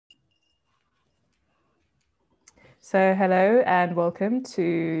So hello and welcome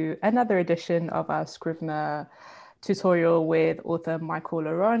to another edition of our Scrivener tutorial with author Michael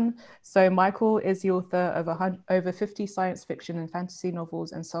La Ronn. So Michael is the author of over 50 science fiction and fantasy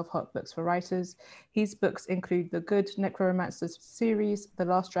novels and self-help books for writers. His books include the Good Necromancers series, the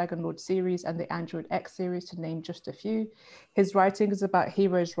Last Dragon Lord series, and the Android X series, to name just a few. His writing is about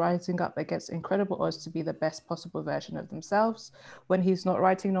heroes rising up against incredible odds to be the best possible version of themselves. When he's not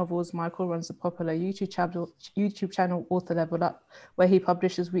writing novels, Michael runs a popular YouTube channel Author Level Up, where he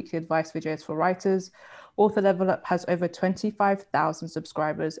publishes weekly advice videos for writers. Author Level Up has over 25,000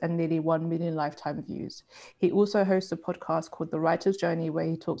 subscribers and nearly 1 million lifetime views. He also hosts a podcast called The Writer's Journey, where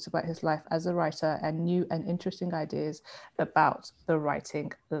he talks about his life as a writer and new and interesting ideas about the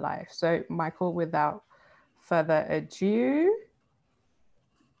writing life. So, Michael, without further ado,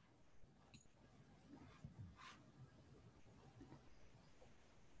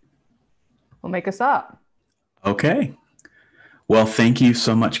 we'll make us up. Okay. Well, thank you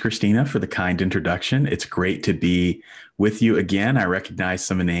so much, Christina, for the kind introduction. It's great to be with you again. I recognize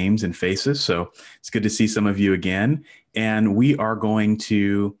some names and faces, so it's good to see some of you again. And we are going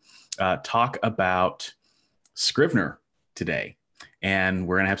to talk about Scrivener today. And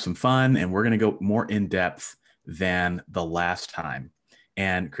we're going to have some fun, and we're going to go more in depth than the last time.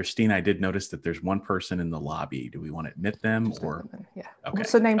 And Christina, I did notice that there's one person in the lobby. Do we want to admit them or? Yeah. Okay.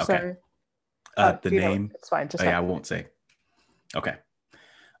 What's the name, okay. sorry? The name? It's fine. Just yeah, I won't say. Okay.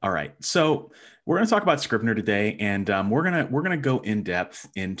 All right. So we're going to talk about Scrivener today, and we're gonna go in depth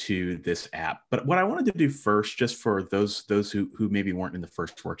into this app. But what I wanted to do first, just for those who maybe weren't in the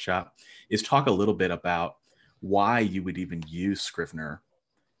first workshop, is talk a little bit about why you would even use Scrivener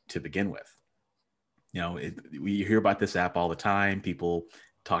to begin with. You know, we hear about this app all the time. People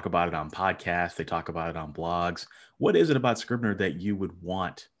talk about it on podcasts. They talk about it on blogs. What is it about Scrivener that you would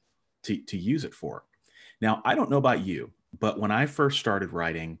want to use it for? Now, I don't know about you, but when I first started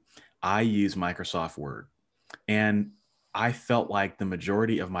writing, I used Microsoft Word. And I felt like the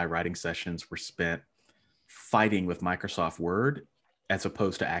majority of my writing sessions were spent fighting with Microsoft Word as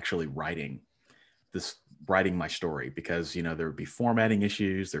opposed to actually writing my story, because, you know, there would be formatting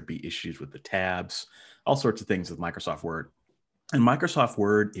issues, there'd be issues with the tabs, all sorts of things with Microsoft Word. And Microsoft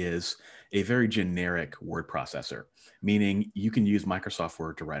Word is a very generic word processor, meaning you can use Microsoft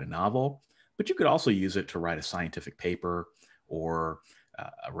Word to write a novel, but you could also use it to write a scientific paper or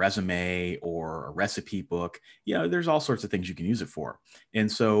a resume or a recipe book. You know, there's all sorts of things you can use it for.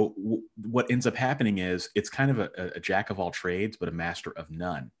 And so what ends up happening is it's kind of a jack of all trades, but a master of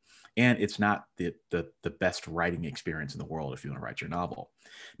none. And it's not the best writing experience in the world if you want to write your novel.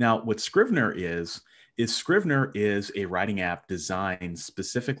 Now, what Scrivener is Scrivener is a writing app designed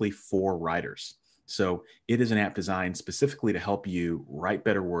specifically for writers. So it is an app designed specifically to help you write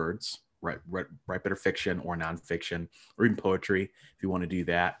better words, write better fiction or nonfiction, or even poetry if you want to do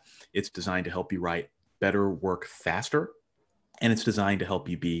that. It's designed to help you write better work faster, and it's designed to help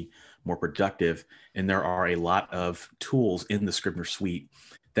you be more productive. And there are a lot of tools in the Scrivener suite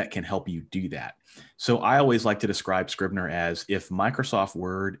that can help you do that. So I always like to describe Scrivener as if Microsoft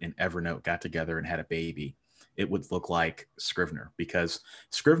Word and Evernote got together and had a baby, it would look like Scrivener, because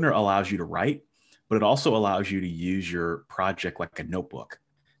Scrivener allows you to write, but it also allows you to use your project like a notebook,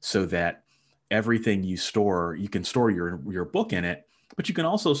 so that everything you store, you can store your book in it, but you can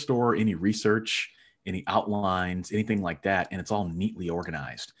also store any research, any outlines, anything like that, and it's all neatly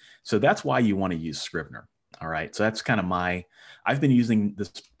organized. So that's why you want to use Scrivener. All right. So that's kind of I've been using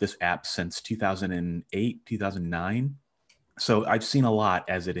this app since 2008, 2009. So I've seen a lot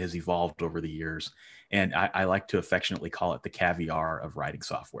as it has evolved over the years. And I like to affectionately call it the caviar of writing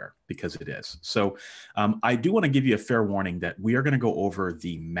software, because it is. So I do want to give you a fair warning that we are going to go over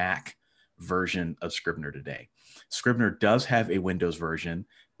the Mac version of Scrivener today. Scrivener does have a Windows version,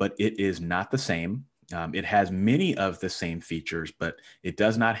 but it is not the same. It has many of the same features, but it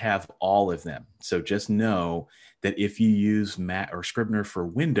does not have all of them. So just know that if you use Mac or Scrivener for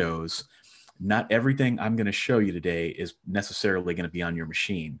Windows, not everything I'm going to show you today is necessarily going to be on your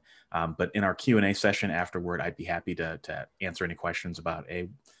machine. But in our Q&A session afterward, I'd be happy to answer any questions about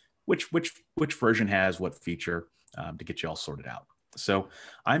which version has what feature, to get you all sorted out. So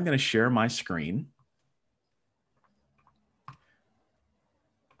I'm going to share my screen.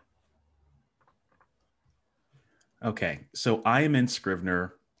 Okay, so I am in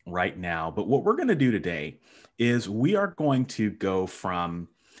Scrivener right now, but what we're going to do today is we are going to go from,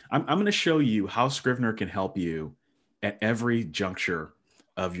 I'm going to show you how Scrivener can help you at every juncture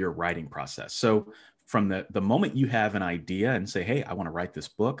of your writing process. So from the moment you have an idea and say, hey, I want to write this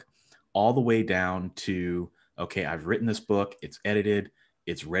book, all the way down to, okay, I've written this book, it's edited,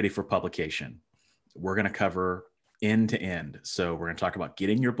 it's ready for publication. We're going to cover end to end. So we're going to talk about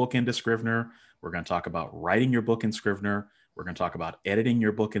getting your book into Scrivener. We're going to talk about writing your book in Scrivener. We're going to talk about editing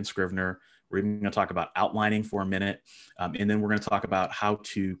your book in Scrivener. We're even going to talk about outlining for a minute. And then we're going to talk about how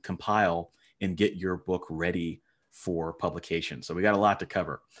to compile and get your book ready for publication. So we got a lot to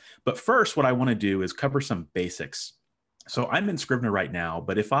cover. But first, what I want to do is cover some basics. So I'm in Scrivener right now,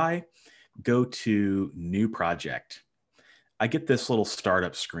 but if I go to new project, I get this little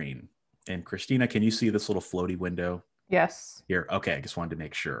startup screen. And Christina, can you see this little floaty window? Yes. Here, okay, I just wanted to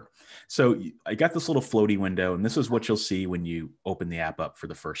make sure. So I got this little floaty window, and this is what you'll see when you open the app up for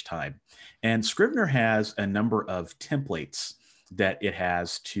the first time. And Scrivener has a number of templates that it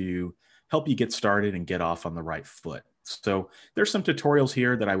has to help you get started and get off on the right foot. So there's some tutorials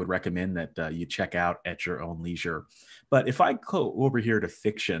here that I would recommend that you check out at your own leisure. But if I go over here to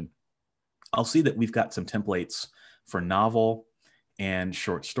fiction, I'll see that we've got some templates for novel and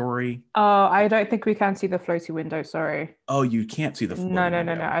short story. Oh, I don't think we can see the floaty window. Sorry. Oh, you can't see the floaty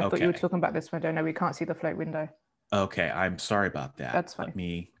window. No. I thought you were Okay. talking about this window. No, we can't see the float window. Okay, I'm sorry about that. That's fine.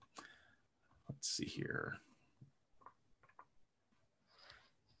 Let's see here.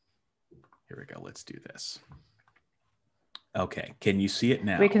 Here we go. Let's do this. Okay, can you see it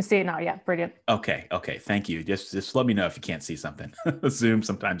now? We can see it now. Yeah, brilliant. Okay, thank you. Just let me know if you can't see something. Zoom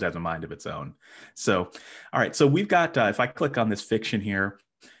sometimes has a mind of its own. So, all right, so we've got, if I click on this fiction here,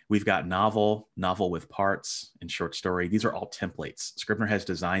 we've got novel with parts, and short story. These are all templates. Scrivener has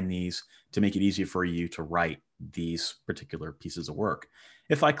designed these to make it easy for you to write these particular pieces of work.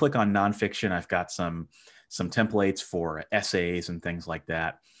 If I click on nonfiction, I've got some templates for essays and things like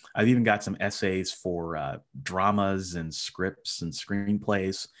that. I've even got some essays for dramas and scripts and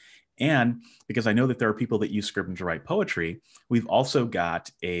screenplays. And because I know that there are people that use Scrivener to write poetry, we've also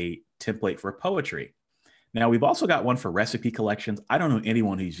got a template for poetry. Now, we've also got one for recipe collections. I don't know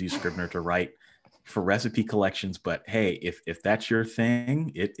anyone who's used Scrivener to write for recipe collections, but hey, if that's your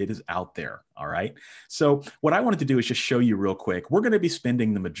thing, it is out there, all right? So what I wanted to do is just show you real quick. We're going to be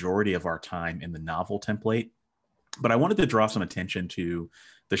spending the majority of our time in the novel template, but I wanted to draw some attention to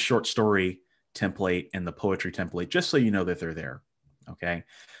the short story template and the poetry template, just so you know that they're there, okay?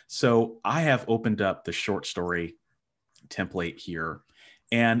 So I have opened up the short story template here,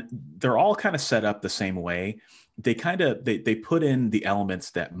 and they're all kind of set up the same way. They put in the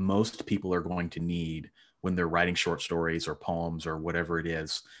elements that most people are going to need when they're writing short stories or poems or whatever it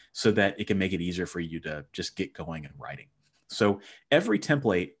is, so that it can make it easier for you to just get going and writing. So every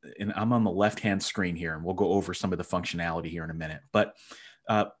template, and I'm on the left-hand screen here, and we'll go over some of the functionality here in a minute, but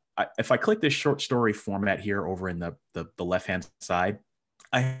if I click this short story format here over in the left-hand side,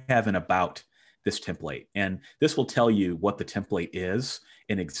 I have an about this template, and this will tell you what the template is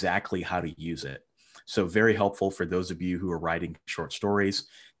and exactly how to use it. So very helpful for those of you who are writing short stories,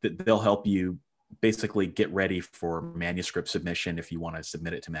 that they'll help you basically get ready for manuscript submission if you want to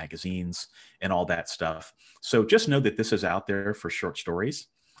submit it to magazines and all that stuff. So just know that this is out there for short stories.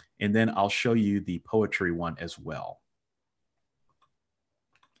 And then I'll show you the poetry one as well.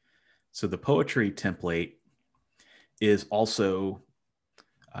 So the poetry template is also,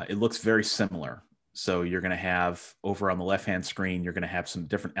 it looks very similar. So you're going to have over on the left-hand screen, you're going to have some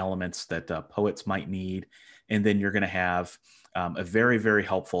different elements that poets might need. And then you're going to have a very, very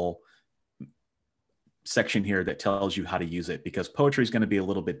helpful section here that tells you how to use it, because poetry is going to be a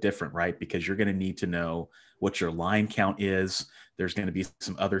little bit different, right? Because you're going to need to know what your line count is. There's going to be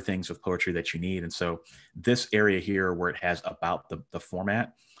some other things with poetry that you need. And so this area here where it has about the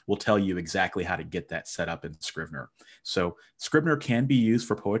format will tell you exactly how to get that set up in Scrivener. So Scrivener can be used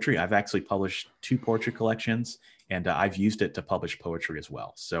for poetry. I've actually published 2 poetry collections, and I've used it to publish poetry as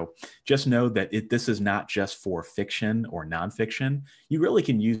well. So just know that this is not just for fiction or nonfiction. You really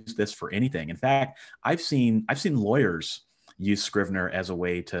can use this for anything. In fact, I've seen lawyers use Scrivener as a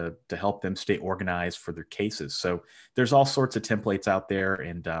way to help them stay organized for their cases. So there's all sorts of templates out there,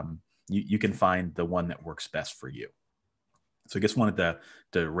 and you can find the one that works best for you. So I just wanted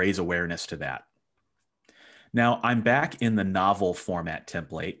to raise awareness to that. Now I'm back in the novel format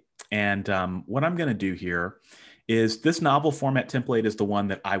template. And what I'm going to do here is this novel format template is the one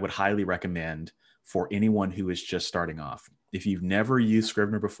that I would highly recommend for anyone who is just starting off. If you've never used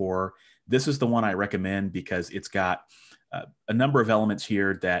Scrivener before, this is the one I recommend, because it's got a number of elements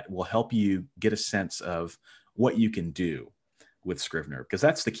here that will help you get a sense of what you can do with Scrivener, because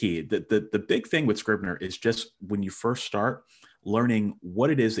that's the key. The big thing with Scrivener is just when you first start, learning what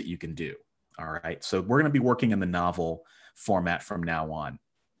it is that you can do. All right. So we're going to be working in the novel format from now on.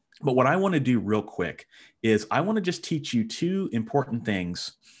 But what I want to do real quick is I want to just teach you 2 important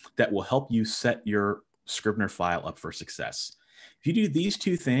things that will help you set your Scrivener file up for success. If you do these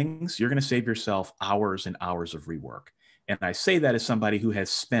two things, you're going to save yourself hours and hours of rework. And I say that as somebody who has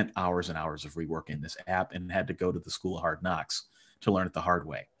spent hours and hours of rework in this app and had to go to the school of hard knocks to learn it the hard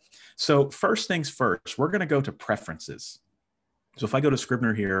way. So first things first, we're going to go to preferences. So if I go to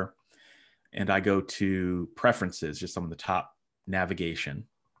Scrivener here and I go to preferences, just on the top navigation,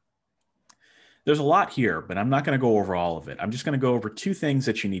 there's a lot here, but I'm not going to go over all of it. I'm just going to go over two things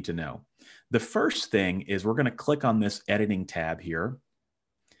that you need to know. The first thing is we're going to click on this editing tab here.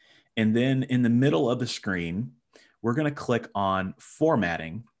 And then in the middle of the screen, we're going to click on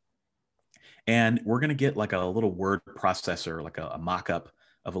formatting. And we're going to get like a little word processor, like a mock-up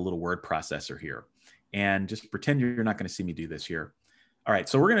of a little word processor here. And just pretend you're not going to see me do this here. All right,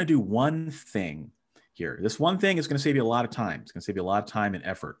 so we're going to do one thing here. This one thing is going to save you a lot of time. It's going to save you a lot of time and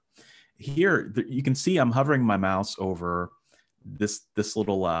effort. Here, you can see I'm hovering my mouse over this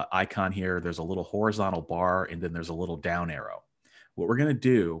little icon here. There's a little horizontal bar, and then there's a little down arrow. What we're going to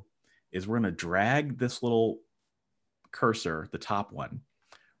do is we're going to drag this little cursor, the top one.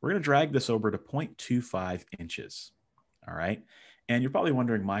 We're going to drag this over to 0.25 inches. All right. And you're probably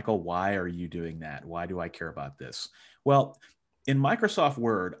wondering, Michael, why are you doing that? Why do I care about this? Well, in Microsoft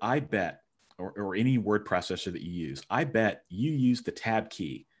Word, I bet, or any word processor that you use, I bet you use the tab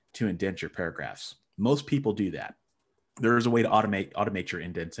key to indent your paragraphs. Most people do that. There is a way to automate your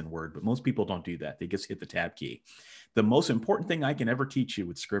indents in Word, but most people don't do that. They just hit the tab key. The most important thing I can ever teach you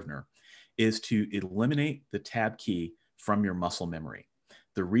with Scrivener is to eliminate the tab key from your muscle memory.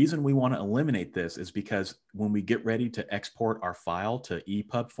 The reason we want to eliminate this is because when we get ready to export our file to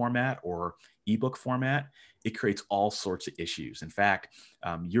Epub format or ebook format, it creates all sorts of issues. In fact,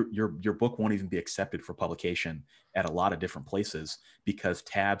 your book won't even be accepted for publication at a lot of different places because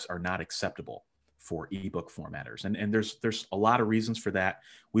tabs are not acceptable for ebook formatters. And there's a lot of reasons for that.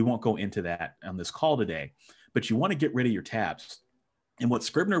 We won't go into that on this call today, but you want to get rid of your tabs. And what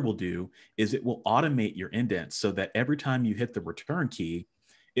Scrivener will do is it will automate your indents so that every time you hit the return key,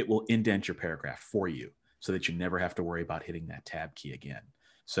 it will indent your paragraph for you so that you never have to worry about hitting that tab key again.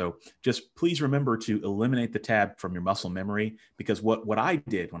 So just please remember to eliminate the tab from your muscle memory, because what I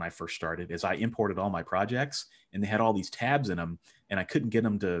did when I first started is I imported all my projects and they had all these tabs in them and I couldn't get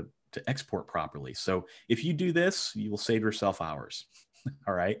them to export properly. So if you do this, you will save yourself hours.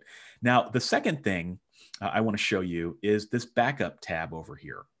 All right. Now, the second thing I want to show you is this backup tab over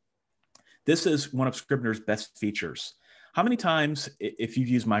here. This is one of Scrivener's best features. How many times, if you've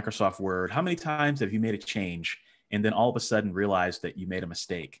used Microsoft Word, how many times have you made a change and then all of a sudden realized that you made a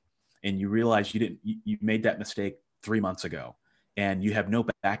mistake and you realize you made that mistake 3 months ago and you have no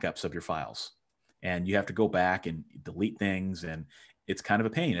backups of your files and you have to go back and delete things, and it's kind of a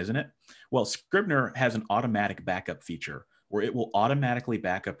pain, isn't it? Well, Scrivener has an automatic backup feature where it will automatically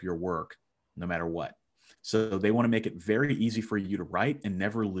back up your work no matter what. So they want to make it very easy for you to write and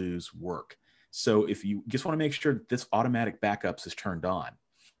never lose work. So if you just want to make sure that this automatic backups is turned on,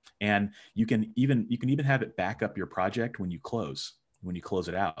 and you can even have it back up your project when you close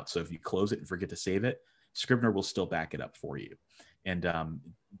it out. So if you close it and forget to save it, Scrivener will still back it up for you. And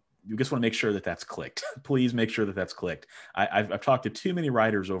you just want to make sure that that's clicked. Please make sure that that's clicked. I've talked to too many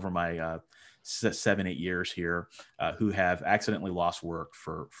writers over my 7-8 years here who have accidentally lost work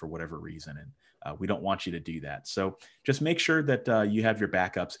for whatever reason. And we don't want you to do that. So just make sure that you have your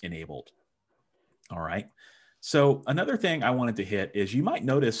backups enabled. All right. So another thing I wanted to hit is you might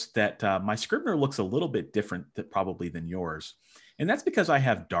notice that my Scrivener looks a little bit different probably than yours. And that's because I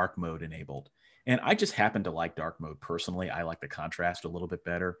have dark mode enabled. And I just happen to like dark mode personally. I like the contrast a little bit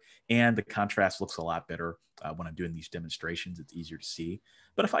better. And the contrast looks a lot better when I'm doing these demonstrations. It's easier to see.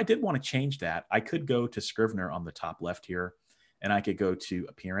 But if I did want to change that, I could go to Scrivener on the top left here, and I could go to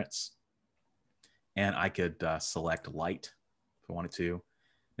Appearance, and I could select Light if I wanted to.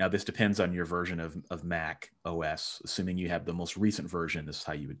 Now, this depends on your version of Mac OS. Assuming you have the most recent version, this is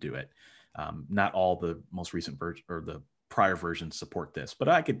how you would do it. Not all the most recent version or the prior versions support this,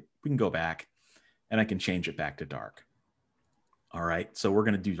 but we can go back and I can change it back to dark. All right, so we're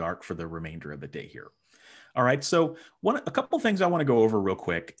going to do dark for the remainder of the day here. All right, so a couple of things I want to go over real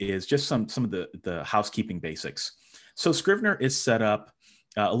quick is just some of the housekeeping basics. So Scrivener is set up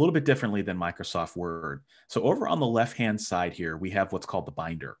a little bit differently than Microsoft Word. So over on the left-hand side here, we have what's called the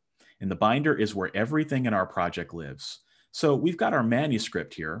binder. And the binder is where everything in our project lives. So we've got our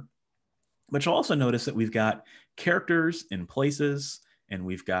manuscript here, but you'll also notice that we've got characters and places, and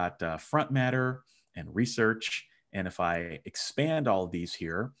we've got front matter and research. And if I expand all of these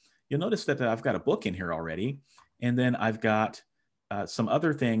here, you'll notice that I've got a book in here already. And then I've got some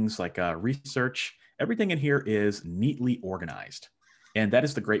other things like research. Everything in here is neatly organized. And that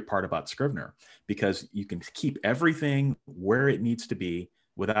is the great part about Scrivener, because you can keep everything where it needs to be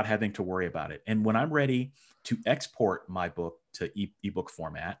without having to worry about it. And when I'm ready to export my book to ebook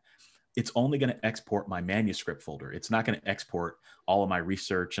format, it's only going to export my manuscript folder. It's not going to export all of my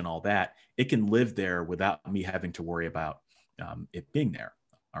research and all that. It can live there without me having to worry about it being there.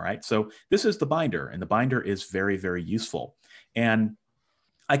 All right. So this is the binder, and the binder is very, very useful. And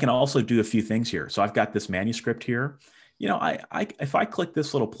I can also do a few things here. So I've got this manuscript here. You know, if I click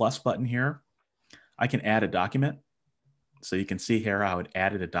this little plus button here, I can add a document. So you can see here how it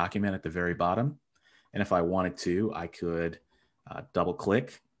added a document at the very bottom. And if I wanted to, I could double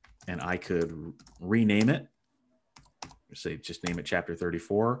click and I could rename it. Say, just name it chapter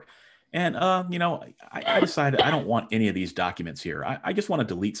 34. And, you know, I decided I don't want any of these documents here. I just want to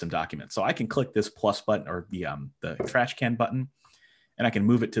delete some documents. So I can click this plus button, or the trash can button, and I can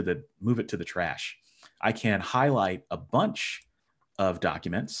move it to the trash. I can highlight a bunch of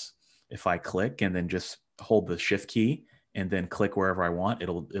documents. If I click and then just hold the shift key and then click wherever I want,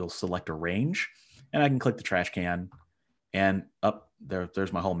 it'll select a range, and I can click the trash can, and up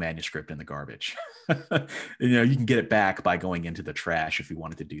there's my whole manuscript in the garbage. You know, you can get it back by going into the trash if you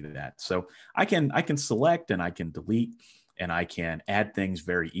wanted to do that. So I can select and I can delete and I can add things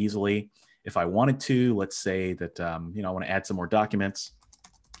very easily. If I wanted to, let's say that, you know, I want to add some more documents.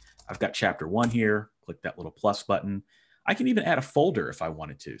 I've got chapter 1 here, click that little plus button. I can even add a folder if I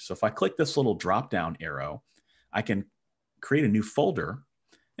wanted to. So if I click this little drop down arrow, I can create a new folder.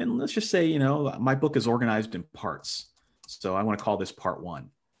 And let's just say, you know, my book is organized in parts. So I want to call this part 1,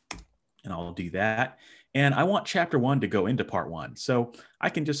 and I'll do that. And I want chapter 1 to go into part 1. So I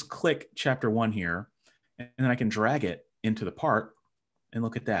can just click chapter 1 here, and then I can drag it into the part, and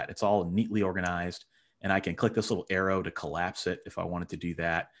look at that. It's all neatly organized. And I can click this little arrow to collapse it if I wanted to do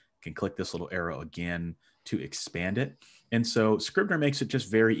that. I can click this little arrow again to expand it. And so Scrivener makes it just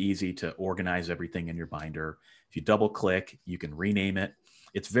very easy to organize everything in your binder. If you double click, you can rename it.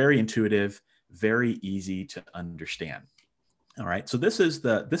 It's very intuitive, very easy to understand. All right. So this is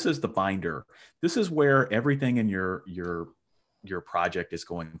the binder. This is where everything in your project is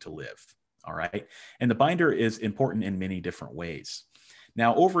going to live. All right. And the binder is important in many different ways.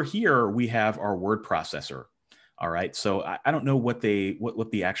 Now over here, we have our word processor. All right. So I don't know what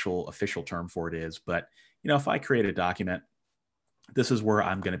the actual official term for it is, but you know, if I create a document, this is where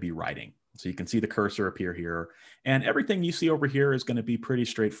I'm going to be writing. So you can see the cursor appear here, and everything you see over here is going to be pretty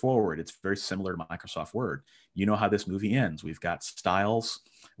straightforward. It's very similar to Microsoft Word. You know how this movie ends. We've got styles,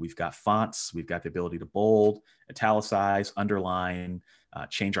 we've got fonts, we've got the ability to bold, italicize, underline,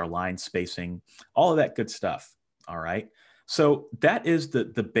 change our line spacing, all of that good stuff. All right. So that is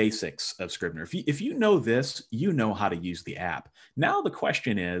the basics of Scrivener. If you know this, you know how to use the app. Now the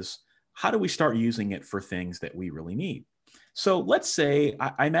question is, how do we start using it for things that we really need? So let's say,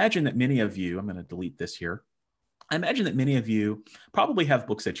 I imagine that many of you, I'm going to delete this here. I imagine that many of you probably have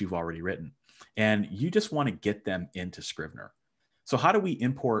books that you've already written, and you just want to get them into Scrivener. So how do we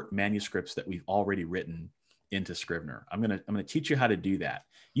import manuscripts that we've already written into Scrivener? I'm going to teach you how to do that.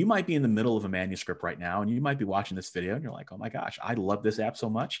 You might be in the middle of a manuscript right now, and you might be watching this video and you're like, oh my gosh, I love this app so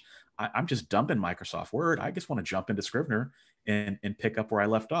much. I'm just dumping Microsoft Word. I just want to jump into Scrivener and pick up where I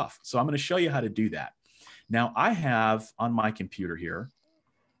left off. So I'm going to show you how to do that. Now I have on my computer here,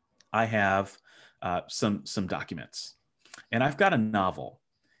 I have some documents, and I've got a novel,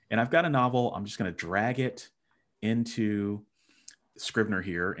 I'm just going to drag it into Scrivener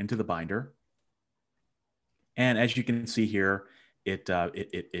here, into the binder. And as you can see here, it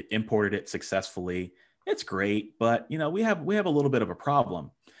imported it successfully. It's great, but you know, we have a little bit of a problem.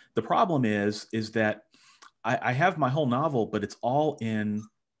 The problem is that I have my whole novel, but it's all in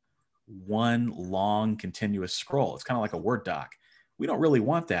one long continuous scroll. It's kind of like a Word doc. We don't really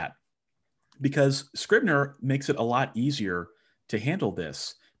want that, because Scrivener makes it a lot easier to handle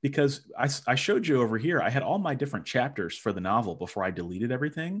this, because I showed you over here, I had all my different chapters for the novel before I deleted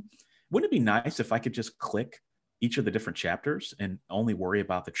everything. Wouldn't it be nice if I could just click each of the different chapters and only worry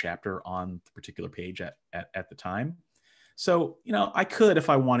about the chapter on the particular page at the time? So, you know, I could, if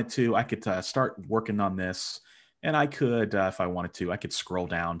I wanted to, I could start working on this. And I could, if I wanted to, I could scroll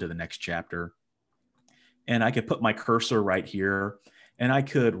down to the next chapter, and I could put my cursor right here, and I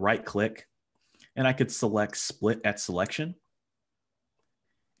could right click, and I could select split at selection.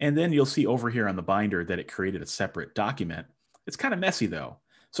 And then you'll see over here on the binder that it created a separate document. It's kind of messy though.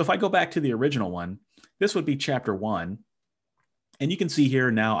 So if I go back to the original one, this would be chapter 1. And you can see here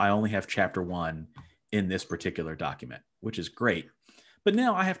now I only have chapter 1 in this particular document, which is great. But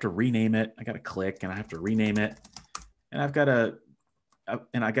now I have to rename it. I got to click and I have to rename it. And I got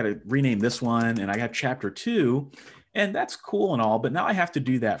to rename this one. And I got chapter 2. And that's cool and all, but now I have to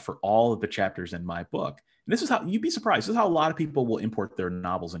do that for all of the chapters in my book. And this is how, you'd be surprised, this is how a lot of people will import their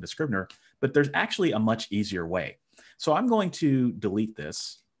novels into Scrivener, but there's actually a much easier way. So I'm going to delete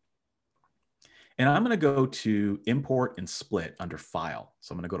this, and I'm going to go to import and split under file.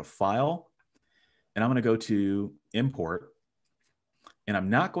 So I'm going to go to file, and I'm going to go to import, and I'm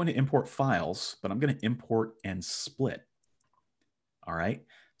not going to import files, but I'm going to import and split. All right.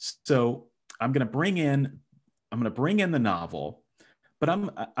 So I'm going to bring in the novel, but I'm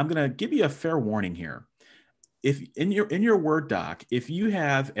going to give you a fair warning here. If in your Word doc, if you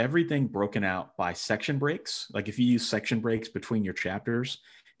have everything broken out by section breaks, like if you use section breaks between your chapters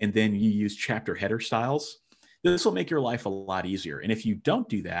and then you use chapter header styles, this will make your life a lot easier. And if you don't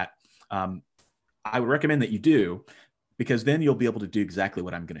do that, I would recommend that you do, because then you'll be able to do exactly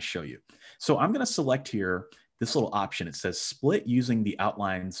what I'm going to show you. So I'm going to select here this little option. It says split using the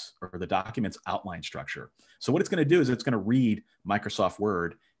outlines or the document's outline structure. So what it's going to do is it's going to read Microsoft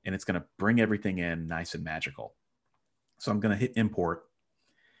Word, and it's going to bring everything in nice and magical. So I'm going to hit import.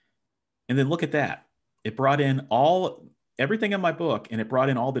 And then look at that. It brought in everything in my book, and it brought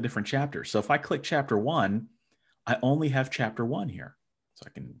in all the different chapters. So if I click chapter 1, I only have chapter 1 here. So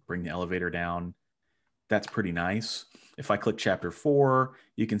I can bring the elevator down. That's pretty nice. If I click chapter 4,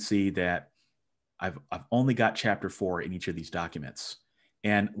 you can see that I've only got chapter 4 in each of these documents.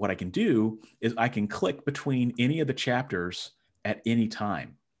 And what I can do is I can click between any of the chapters at any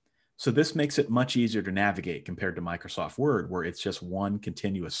time. So this makes it much easier to navigate compared to Microsoft Word, where it's just one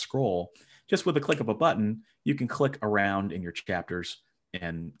continuous scroll. Just with a click of a button, you can click around in your chapters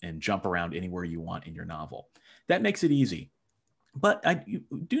and jump around anywhere you want in your novel. That makes it easy. But you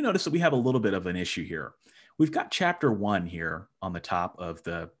do notice that we have a little bit of an issue here. We've got chapter 1 here on the top of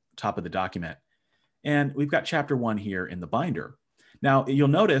the document, and we've got chapter 1 here in the binder. Now, you'll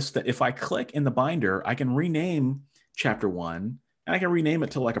notice that if I click in the binder, I can rename chapter 1, and I can rename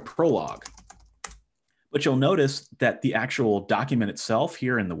it to like a prologue. But you'll notice that the actual document itself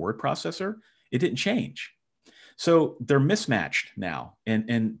here in the word processor, it didn't change. So they're mismatched now,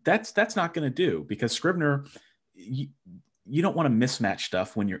 and that's not going to do, because Scrivener, you don't want to mismatch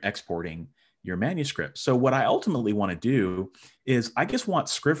stuff when you're exporting your manuscript. So what I ultimately want to do is I just want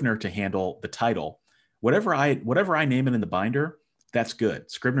Scrivener to handle the title. Whatever I name it in the binder, that's good.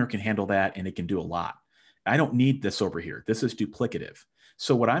 Scrivener can handle that, and it can do a lot. I don't need this over here. This is duplicative.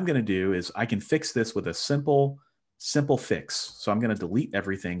 So what I'm going to do is I can fix this with a simple fix. So I'm going to delete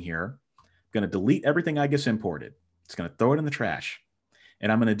everything here. I'm going to delete everything I just imported. It's going to throw it in the trash.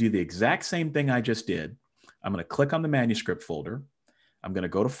 And I'm going to do the exact same thing I just did. I'm going to click on the manuscript folder. I'm going to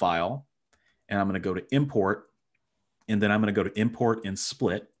go to File, and I'm going to go to Import, and then I'm going to go to Import and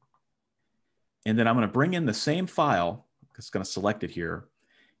Split. And then I'm going to bring in the same file. It's going to select it here.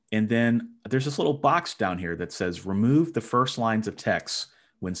 And then there's this little box down here that says remove the first lines of text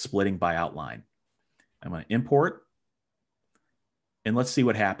when splitting by outline. I'm going to import, and let's see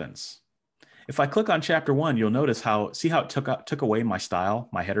what happens. If I click on chapter 1, you'll notice see how it took away my style,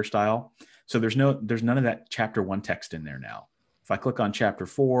 my header style. So there's none of that chapter 1 text in there now. If I click on chapter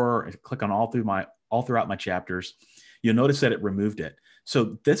 4, I click on all throughout my chapters, you'll notice that it removed it.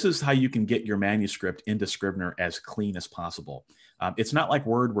 So this is how you can get your manuscript into Scrivener as clean as possible. It's not like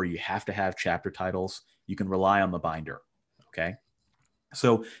Word where you have to have chapter titles. You can rely on the binder, okay?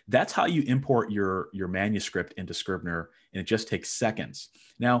 So that's how you import your manuscript into Scrivener, and it just takes seconds.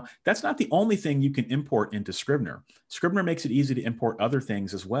 Now, that's not the only thing you can import into Scrivener. Scrivener makes it easy to import other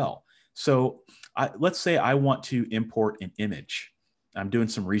things as well. So let's say I want to import an image. I'm doing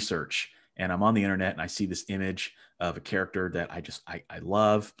some research, and I'm on the internet, and I see this image of a character that I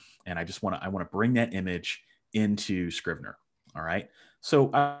love, and I want to bring that image into Scrivener. All right. So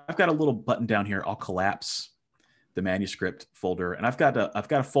I've got a little button down here. I'll collapse the manuscript folder, and I've got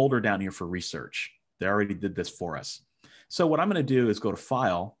a folder down here for research. They already did this for us. So what I'm going to do is go to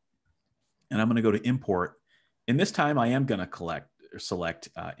File, and I'm going to go to Import, and this time I am going to select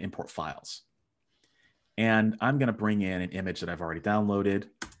Import Files, and I'm going to bring in an image that I've already downloaded,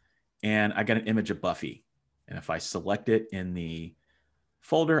 and I got an image of Buffy, and if I select it in the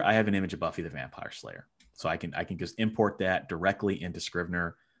folder, I have an image of Buffy the Vampire Slayer. So I can just import that directly into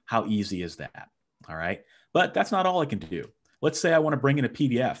Scrivener. How easy is that? All right. But that's not all I can do. Let's say I want to bring in a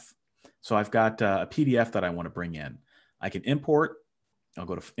PDF. So I've got a PDF that I want to bring in. I can import. I'll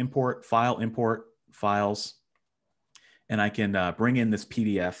go to Import, File, Import, Files. And I can bring in this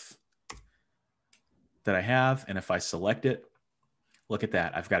PDF that I have. And if I select it, look at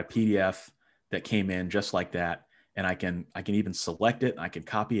that. I've got a PDF that came in just like that. And I can even select it. I can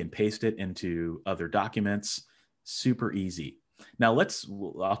copy and paste it into other documents. Super easy. Now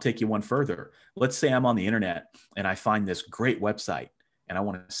I'll take you one further. Let's say I'm on the internet and I find this great website and I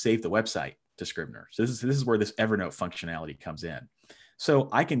want to save the website to Scrivener. So this is where this Evernote functionality comes in. So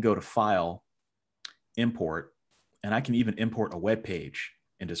I can go to File, Import, and I can even import a web page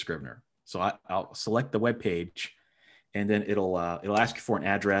into Scrivener. So I'll select the web page, and then it'll ask you for an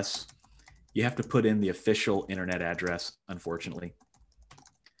address. You have to put in the official internet address, unfortunately.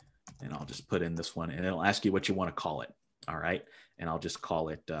 And I'll just put in this one, and it'll ask you what you want to call it. All right, and I'll just call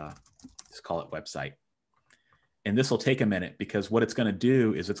it website. And this will take a minute, because what it's going to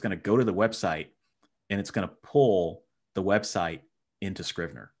do is it's going to go to the website and it's going to pull the website into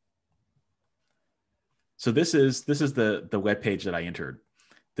Scrivener. So this is the web page that I entered.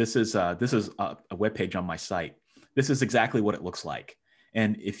 This is a web page on my site. This is exactly what it looks like.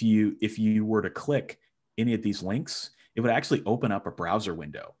 And if you were to click any of these links, it would actually open up a browser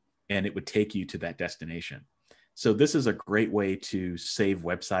window and it would take you to that destination. So this is a great way to save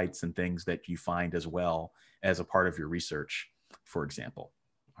websites and things that you find as well as a part of your research, for example.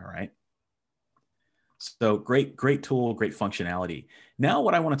 All right. So great tool, great functionality. Now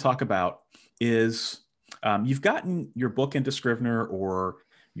what I want to talk about is you've gotten your book into Scrivener, or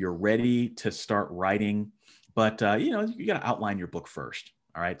you're ready to start writing, but you got to outline your book first.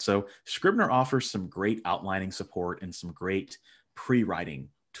 All right. So Scrivener offers some great outlining support and some great pre-writing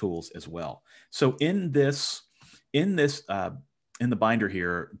tools as well. So in the binder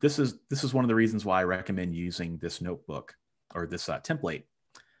here, this is one of the reasons why I recommend using this notebook, or this template.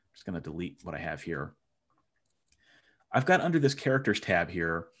 I'm just going to delete what I have here. I've got under this characters tab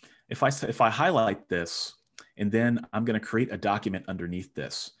here. If I highlight this, and then I'm going to create a document underneath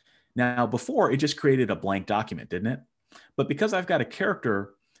this. Now, before it just created a blank document, didn't it? But because I've got a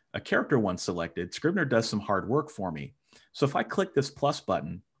character one selected, Scrivener does some hard work for me. So if I click this plus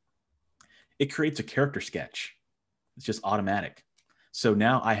button, it creates a character sketch. It's just automatic. So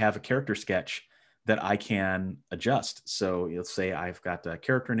now I have a character sketch that I can adjust. So let's say I've got a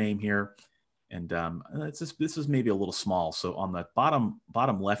character name here, and this is maybe a little small. So on the bottom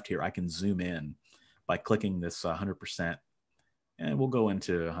left here, I can zoom in by clicking this 100%, and we'll go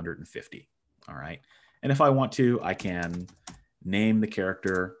into 150. All right. And if I want to, I can name the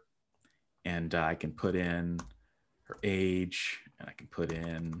character, and I can put in her age, and I can put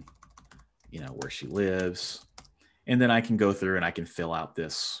in, where she lives. And then I can go through and I can fill out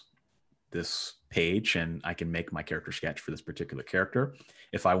this page, and I can make my character sketch for this particular character.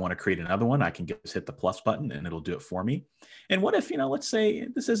 If I want to create another one, I can just hit the plus button and it'll do it for me. And what if, let's say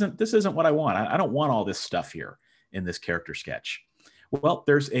this isn't what I want. I don't want all this stuff here in this character sketch. Well,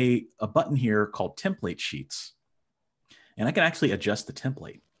 there's a button here called template sheets, and I can actually adjust the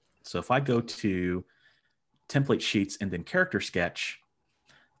template. So if I go to template sheets and then character sketch,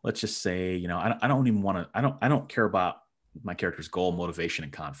 let's just say, I don't care about my character's goal, motivation,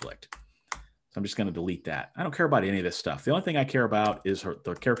 and conflict. So I'm just going to delete that. I don't care about any of this stuff. The only thing I care about is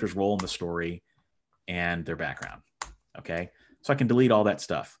the character's role in the story and their background. Okay. So I can delete all that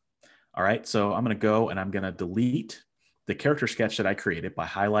stuff. All right. So I'm going to go and I'm going to delete the character sketch that I created by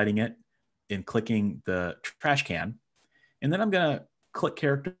highlighting it and clicking the trash can. And then I'm going to click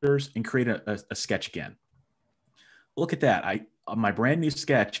characters and create a sketch again. Look at that. On my brand new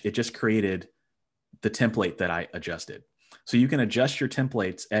sketch, it just created the template that I adjusted. So you can adjust your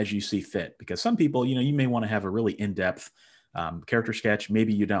templates as you see fit, because some people, you may want to have a really in-depth character sketch.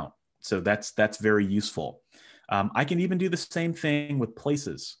 Maybe you don't. So that's very useful. I can even do the same thing with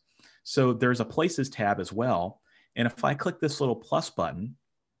places. So there's a places tab as well. And if I click this little plus button,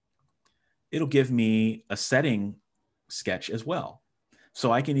 it'll give me a setting sketch as well.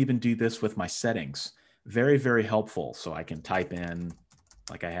 So I can even do this with my settings. Very, very helpful. So I can type in,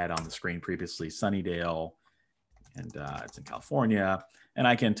 like I had on the screen previously, Sunnydale, and it's in California. And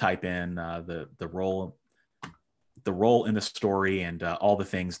I can type in the role in the story, and all the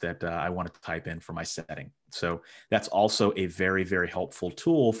things that I want to type in for my setting. So that's also a very, very helpful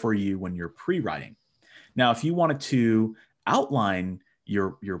tool for you when you're pre-writing. Now, if you wanted to outline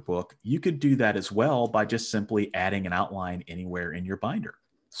your book, you could do that as well by just simply adding an outline anywhere in your binder.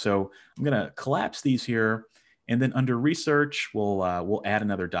 So I'm going to collapse these here, and then under research, we'll add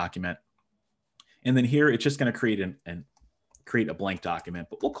another document. And then here, it's just going to create a blank document,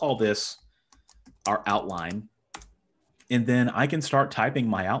 but we'll call this our outline. And then I can start typing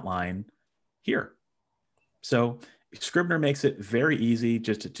my outline here. So Scrivener makes it very easy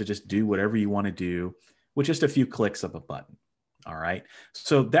to just do whatever you want to do with just a few clicks of a button. All right.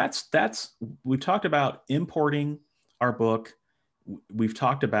 So we've talked about importing our book. We've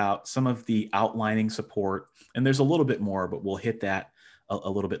talked about some of the outlining support, and there's a little bit more, but we'll hit that a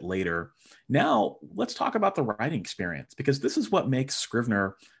little bit later. Now, let's talk about the writing experience, because this is what makes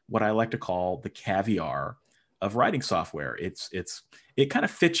Scrivener what I like to call the caviar of writing software. It kind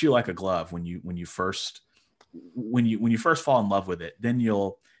of fits you like a glove when you first fall in love with it. Then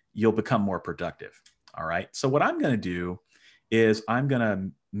you'll become more productive. All right. So what I'm going to do is I'm going to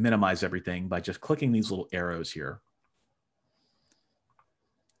minimize everything by just clicking these little arrows here.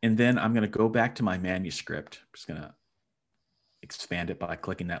 And then I'm going to go back to my manuscript. I'm just going to expand it by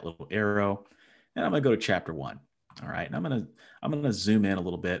clicking that little arrow. And I'm going to go to chapter 1. All right. And I'm going to zoom in a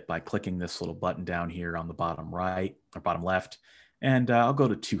little bit by clicking this little button down here on the bottom right or bottom left. And I'll go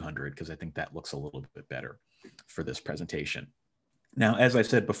to 200 because I think that looks a little bit better for this presentation. Now, as I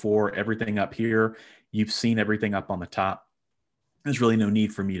said before, everything up here, you've seen everything up on the top. There's really no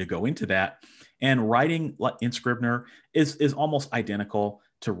need for me to go into that. And writing in Scrivener is almost identical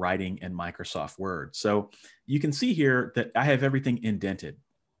to writing in Microsoft Word. So you can see here that I have everything indented,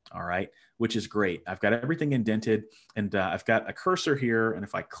 all right, which is great. I've got everything indented, and I've got a cursor here. And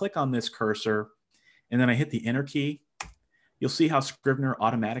if I click on this cursor and then I hit the Enter key, you'll see how Scrivener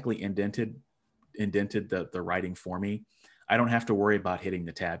automatically indented the writing for me. I don't have to worry about hitting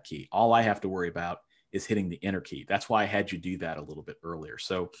the Tab key. All I have to worry about is hitting the Enter key. That's why I had you do that a little bit earlier.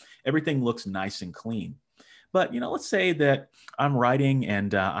 So everything looks nice and clean. But let's say that I'm writing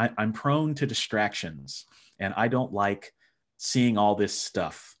and I'm prone to distractions, and I don't like seeing all this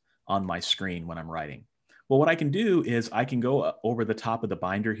stuff on my screen when I'm writing. Well, what I can do is I can go over the top of the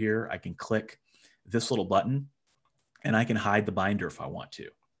binder here. I can click this little button, and I can hide the binder if I want to.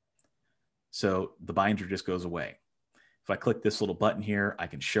 So the binder just goes away. If I click this little button here, I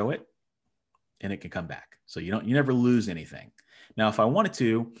can show it, and it can come back. So you never lose anything. Now, if I wanted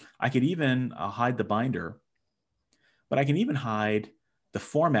to, I could even hide the binder, but I can even hide the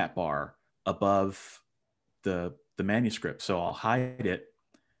format bar above the manuscript. So I'll hide it,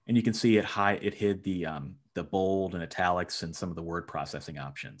 and you can see it hid the bold and italics and some of the word processing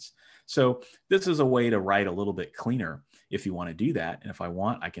options. So this is a way to write a little bit cleaner if you want to do that. And if I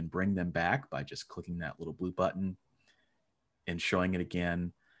want, I can bring them back by just clicking that little blue button and showing it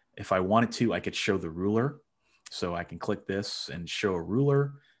again. If I wanted to, I could show the ruler. So I can click this and show a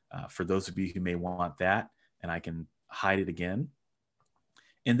ruler for those of you who may want that, and I can hide it again.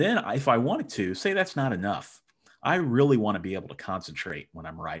 And then if I wanted to, say that's not enough, I really want to be able to concentrate when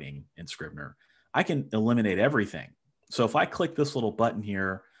I'm writing in Scrivener, I can eliminate everything. So if I click this little button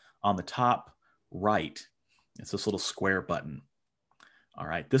here on the top right, it's this little square button. All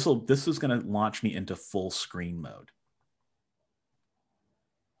right, this is going to launch me into full screen mode.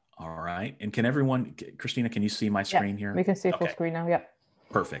 All right, and can everyone, Christina, can you see my screen here? We can see full screen now, yeah.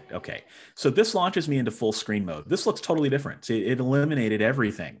 Perfect. Okay. So this launches me into full screen mode. This looks totally different. It eliminated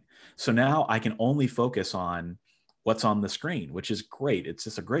everything. So now I can only focus on what's on the screen, which is great. It's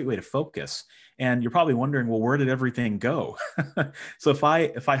just a great way to focus. And you're probably wondering, well, where did everything go? So if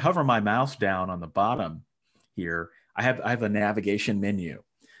I hover my mouse down on the bottom here, I have a navigation menu.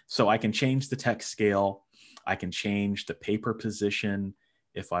 So I can change the text scale. I can change the paper position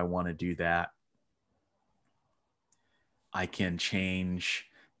if I want to do that. I can change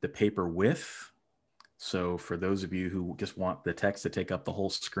the paper width. So for those of you who just want the text to take up the whole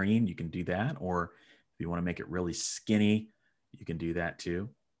screen, you can do that. Or if you want to make it really skinny, you can do that too.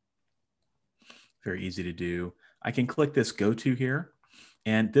 Very easy to do. I can click this go to here,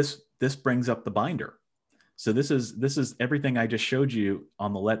 and this brings up the binder. So this is everything I just showed you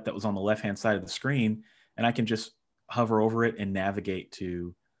on the that was on the left-hand side of the screen, and I can just hover over it and navigate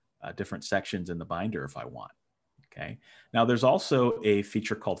to different sections in the binder if I want. Okay. Now there's also a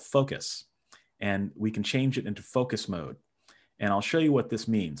feature called focus, and we can change it into focus mode. And I'll show you what this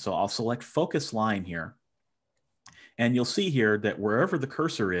means. So I'll select focus line here, and you'll see here that wherever the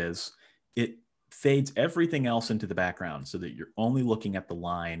cursor is, it fades everything else into the background so that you're only looking at the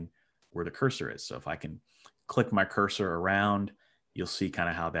line where the cursor is. So if I can click my cursor around, you'll see kind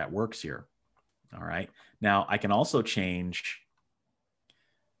of how that works here. All right. Now I can also change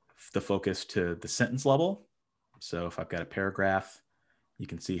the focus to the sentence level. So if I've got a paragraph, you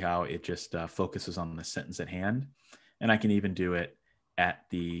can see how it just focuses on the sentence at hand. And I can even do it at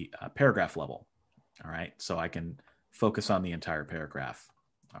the paragraph level. All right. So I can focus on the entire paragraph.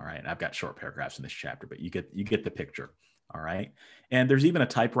 All right. And I've got short paragraphs in this chapter, but you get the picture. All right. And there's even a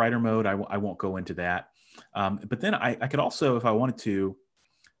typewriter mode. I won't go into that. But then I could also, if I wanted to,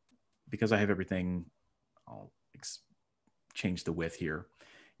 because I have everything, I'll change the width here.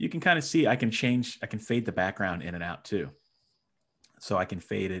 You can kind of see I can fade the background in and out too. So I can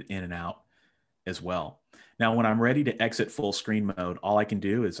fade it in and out as well. Now, when I'm ready to exit full screen mode, all I can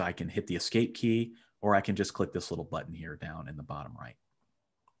do is I can hit the escape key, or I can just click this little button here down in the bottom right.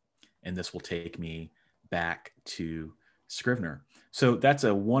 and this will take me back to Scrivener. So that's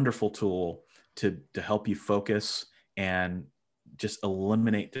a wonderful tool to help you focus and just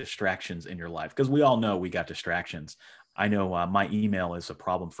eliminate distractions in your life, because we all know we got distractions. I know my email is a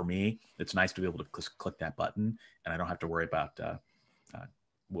problem for me. It's nice to be able to click that button, and I don't have to worry about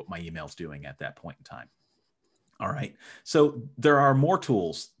what my email is doing at that point in time. All right. So there are more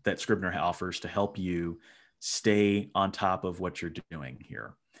tools that Scrivener offers to help you stay on top of what you're doing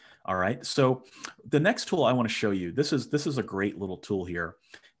here. All right. So the next tool I want to show you, this is a great little tool here.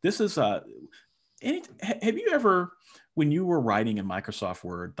 This is have you ever, when you were writing in Microsoft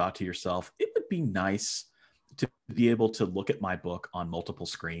Word, thought to yourself, it would be nice to be able to look at my book on multiple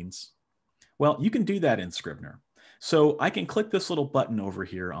screens? Well, you can do that in Scrivener. So I can click this little button over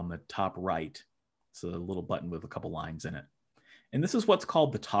here on the top right. It's a little button with a couple lines in it. And this is what's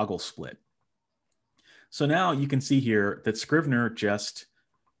called the toggle split. So now you can see here that Scrivener just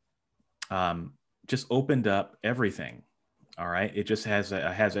opened up everything. All right. It just has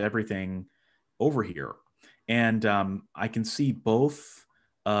everything over here. And I can see both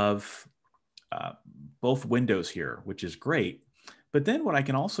windows here, which is great. But then what I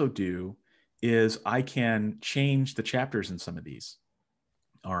can also do is I can change the chapters in some of these.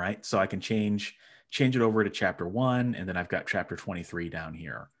 All right. So I can change it over to chapter 1, and then I've got chapter 23 down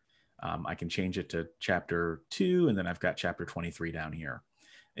here. I can change it to chapter 2, and then I've got chapter 23 down here.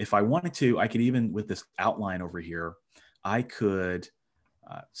 If I wanted to, I could even, with this outline over here, I could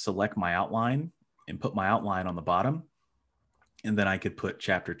select my outline and put my outline on the bottom, and then I could put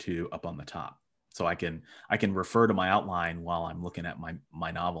chapter 2 up on the top. So I can refer to my outline while I'm looking at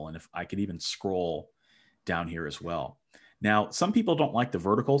my novel, and if I could even scroll down here as well. Now, some people don't like the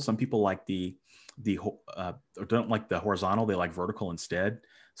vertical. Some people like or don't like the horizontal. They like vertical instead.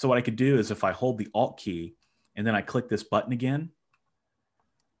 So what I could do is if I hold the Alt key and then I click this button again,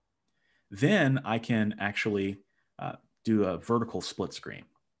 then I can actually do a vertical split screen,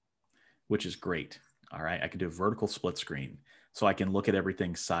 which is great. All right. I can do a vertical split screen so I can look at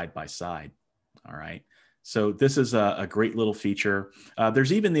everything side by side. All right. So this is a great little feature.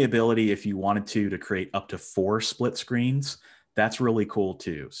 There's even the ability, if you wanted to create up to 4 split screens. That's really cool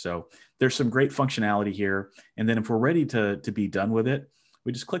too. So there's some great functionality here. And then if we're ready to be done with it,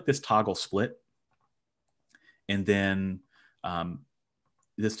 we just click this toggle split. And then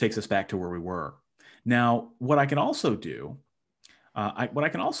this takes us back to where we were. Now, what I can also do,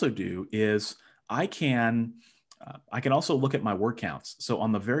 is I can also look at my word counts. So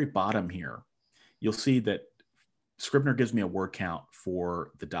on the very bottom here, you'll see that Scrivener gives me a word count for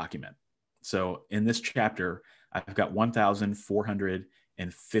the document. So in this chapter, I've got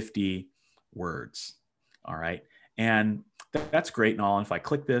 1,450 words. All right. And that's great and all. And if I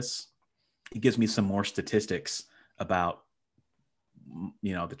click this, it gives me some more statistics about,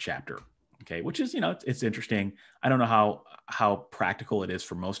 the chapter. Okay. Which is, it's interesting. I don't know how practical it is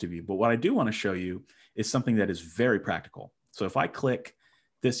for most of you, but what I do want to show you is something that is very practical. So if I click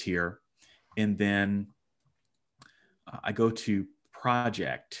this here, and then I go to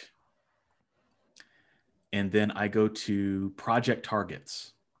project, and then I go to project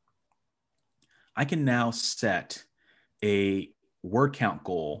targets, I can now set a word count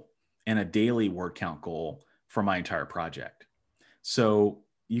goal and a daily word count goal for my entire project. So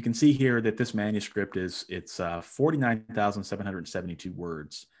you can see here that this manuscript it's 49,772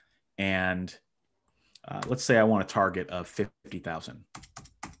 words. And let's say I want a target of 50,000.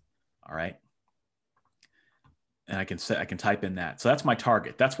 All right. And I can type in that. So that's my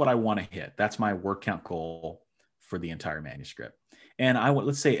target. That's what I want to hit. That's my word count goal for the entire manuscript. And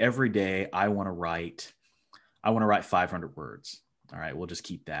let's say every day I want to write 500 words. All right. We'll just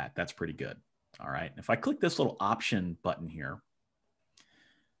keep that. That's pretty good. All right. If I click this little option button here,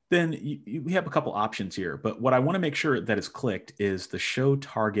 then we have a couple options here. But what I want to make sure that is clicked is the show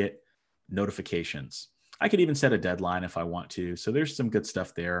target notifications. I could even set a deadline if I want to. So there's some good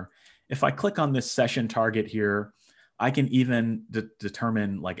stuff there. If I click on this session target here, I can even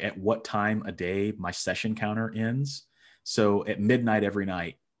determine like at what time a day my session counter ends. So at midnight every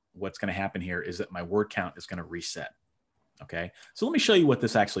night, what's going to happen here is that my word count is going to reset. Okay. So let me show you what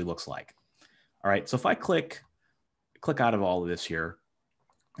this actually looks like. All right. So if I click out of all of this here,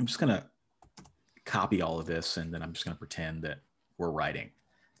 I'm just going to copy all of this, and then I'm just going to pretend that we're writing.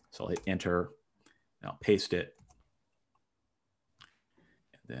 So I'll hit enter, and I'll paste it.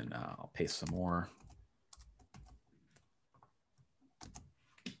 And then I'll paste some more.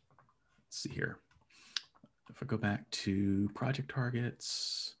 Let's see here. If I go back to project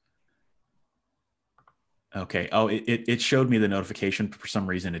targets. Okay. Oh, it showed me the notification. For some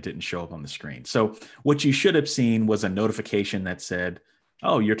reason, it didn't show up on the screen. So what you should have seen was a notification that said,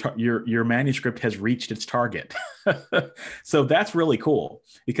 oh, your manuscript has reached its target. So that's really cool,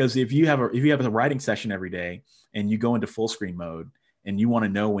 because if you have a writing session every day and you go into full screen mode and you want to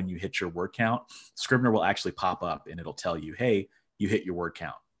know when you hit your word count, Scrivener will actually pop up and it'll tell you, hey, you hit your word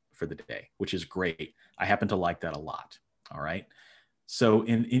count for the day, which is great. I happen to like that a lot. All right. So,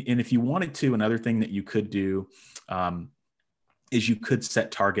 and if you wanted to, another thing that you could do is you could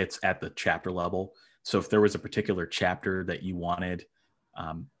set targets at the chapter level. So if there was a particular chapter that you wanted,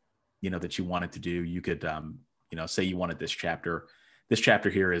 that you wanted to do, you could, say you wanted this chapter. This chapter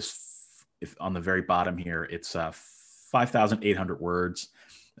here is, if on the very bottom here, it's 5,800 words.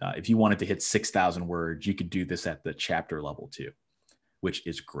 If you wanted to hit 6,000 words, you could do this at the chapter level too, which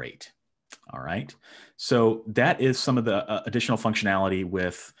is great. All right. So that is some of the additional functionality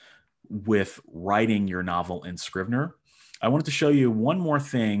with writing your novel in Scrivener. I wanted to show you one more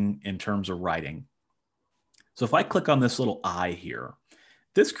thing in terms of writing. So if I click on this little eye here,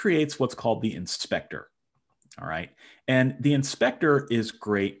 this creates what's called the inspector. All right. And the inspector is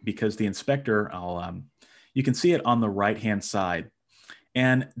great because the inspector, you can see it on the right-hand side.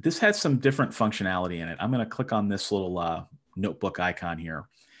 And this has some different functionality in it. I'm going to click on this little notebook icon here.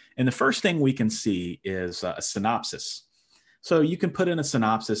 And the first thing we can see is a synopsis. So you can put in a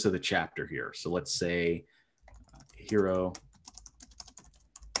synopsis of the chapter here. So let's say hero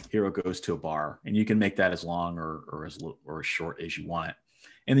goes to a bar, and you can make that as long or as short as you want it.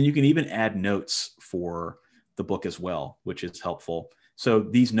 And then you can even add notes for the book as well, which is helpful. So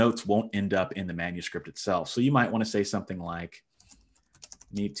these notes won't end up in the manuscript itself. So you might want to say something like,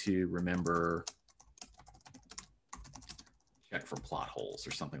 need to remember, check for plot holes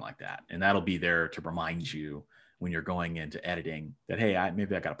or something like that. And that'll be there to remind you when you're going into editing that, hey,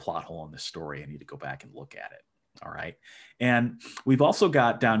 maybe I got a plot hole in this story. I need to go back and look at it. All right. And we've also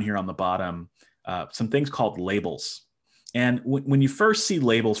got down here on the bottom some things called labels. And when you first see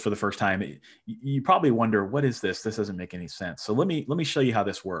labels for the first time, you probably wonder, what is this? This doesn't make any sense. So let me show you how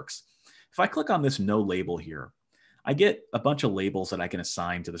this works. If I click on this no label here, I get a bunch of labels that I can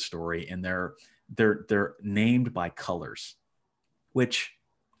assign to the story, and they're named by colors, which,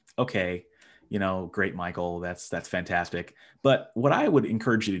 okay, great, Michael, that's fantastic. But what I would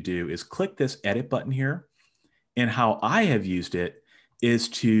encourage you to do is click this edit button here. And how I have used it is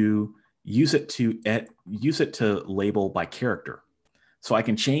to use it to label by character. So I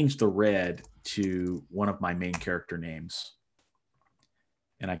can change the red to one of my main character names,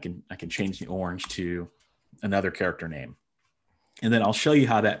 and I can change the orange to another character name. And then I'll show you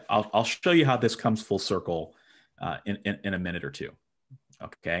how I'll show you how this comes full circle in a minute or two.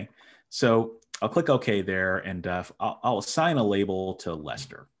 Okay, so I'll click OK there, and I'll assign a label to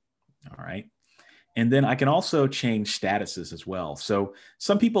Lester. All right. And then I can also change statuses as well. So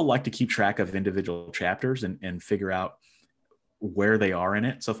some people like to keep track of individual chapters and figure out where they are in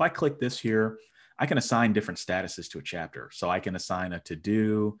it. So if I click this here, I can assign different statuses to a chapter. So I can assign a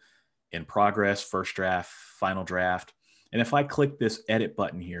to-do, in progress, first draft, final draft. And if I click this edit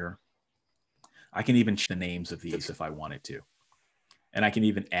button here, I can even change the names of these if I wanted to. And I can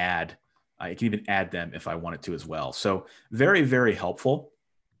even add them if I wanted to as well. So very, very helpful.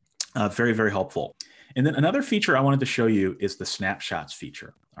 Very, very helpful. And then another feature I wanted to show you is the snapshots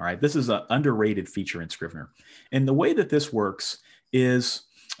feature. All right, this is an underrated feature in Scrivener. And the way that this works is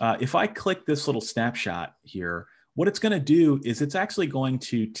if I click this little snapshot here, what it's going to do is it's actually going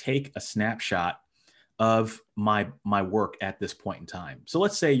to take a snapshot of my work at this point in time. So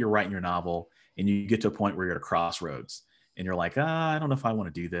let's say you're writing your novel and you get to a point where you're at a crossroads and you're like, I don't know if I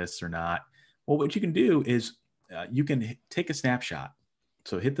want to do this or not. Well, what you can do is you can take a snapshot.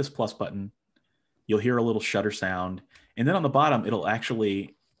 So hit this plus button, you'll hear a little shutter sound. And then on the bottom, it'll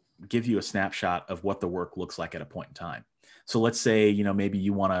actually give you a snapshot of what the work looks like at a point in time. So let's say, maybe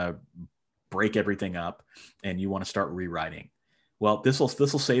you want to break everything up and you want to start rewriting. Well, this will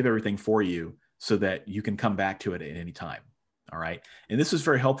save everything for you so that you can come back to it at any time. All right. And this is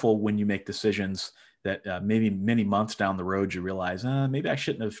very helpful when you make decisions that maybe many months down the road, you realize, maybe I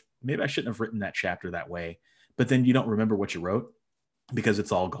shouldn't have written that chapter that way. But then you don't remember what you wrote because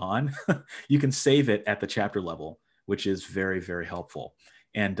it's all gone. You can save it at the chapter level, which is very, very helpful.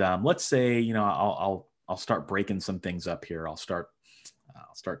 And let's say, I'll start breaking some things up here. I'll start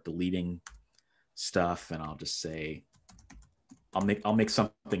deleting stuff, and I'll just say, I'll make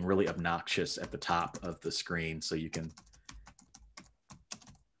something really obnoxious at the top of the screen so you can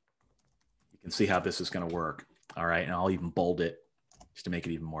see how this is going to work. All right. And I'll even bold it just to make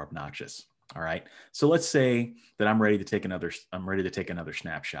it even more obnoxious. All right. So let's say that I'm ready to take another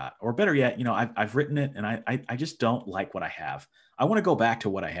snapshot, or better yet, I've written it and I just don't like what I have. I want to go back to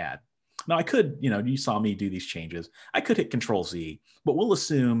what I had. Now I could, you saw me do these changes. I could hit Control Z, but we'll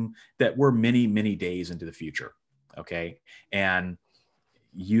assume that we're many, many days into the future. Okay. And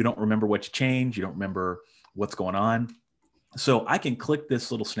you don't remember what you changed. You don't remember what's going on. So I can click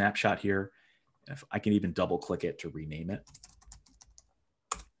this little snapshot here. If I can even double click it to rename it.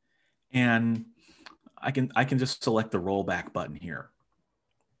 And I can just select the rollback button here.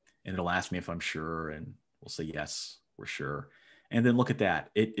 And it'll ask me if I'm sure. And we'll say, yes, we're sure. And then look at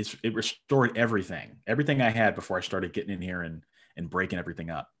that. It restored everything I had before I started getting in here and breaking everything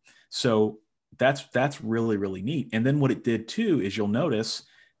up. So that's really, really neat. And then what it did too is you'll notice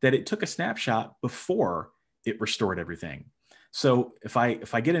that it took a snapshot before it restored everything. So if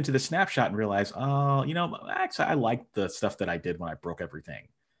I get into the snapshot and realize, oh, actually I like the stuff that I did when I broke everything.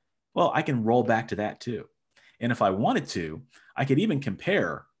 Well, I can roll back to that too. And if I wanted to, I could even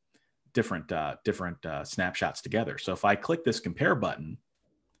compare different snapshots together. So if I click this compare button,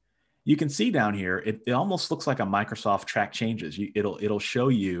 you can see down here, it almost looks like a Microsoft track changes. It'll show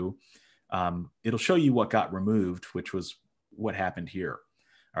you what got removed, which was what happened here.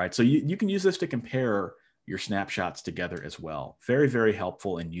 All right, so you can use this to compare your snapshots together as well. Very, very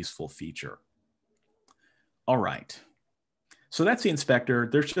helpful and useful feature. All right. So that's the inspector.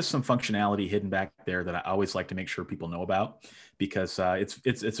 There's just some functionality hidden back there that I always like to make sure people know about because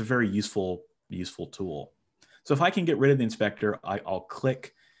it's a very useful tool. So if I can get rid of the inspector, I'll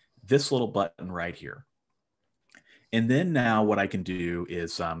click this little button right here. And then now what I can do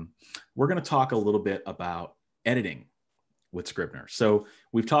is we're going to talk a little bit about editing with Scrivener. So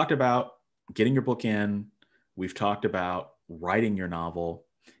we've talked about getting your book in. We've talked about writing your novel.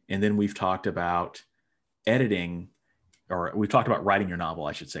 And then we've talked about editing, or we've talked about writing your novel,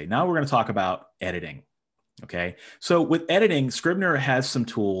 I should say. Now we're going to talk about editing. Okay. So with editing, Scrivener has some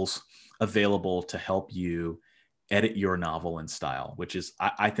tools available to help you edit your novel in style, which is,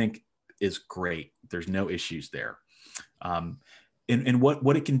 I think, is great. There's no issues there. And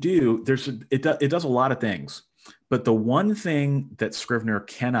what it can do, it does a lot of things, but the one thing that Scrivener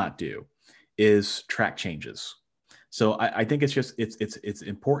cannot do is track changes. So I think it's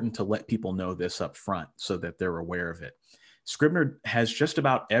important to let people know this up front so that they're aware of it. Scrivener has just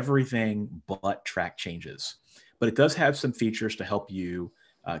about everything but track changes, but it does have some features to help you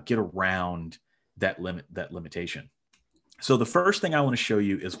get around that limitation. So the first thing I want to show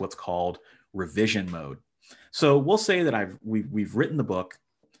you is what's called revision mode. So we'll say that we've written the book,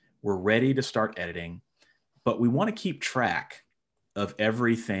 we're ready to start editing, but we want to keep track of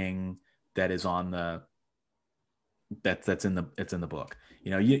everything that is on that's in the book.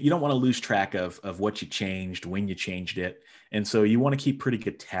 You don't want to lose track of what you changed, when you changed it. And so you want to keep pretty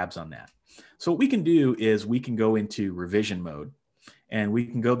good tabs on that. So what we can do is we can go into revision mode, and we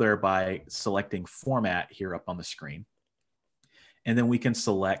can go there by selecting format here up on the screen. And then we can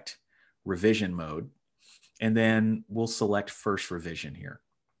select revision mode, and then we'll select first revision here.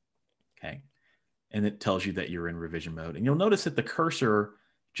 Okay. And it tells you that you're in revision mode. And you'll notice that the cursor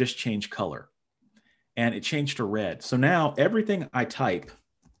just changed color, and it changed to red. So now everything I type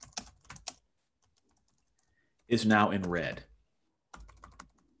is now in red.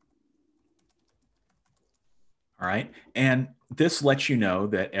 All right. And this lets you know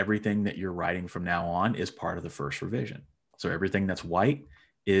that everything that you're writing from now on is part of the first revision. So everything that's white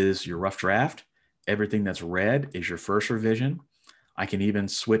is your rough draft. Everything that's red is your first revision. I can even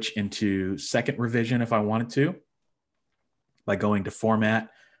switch into second revision if I wanted to by going to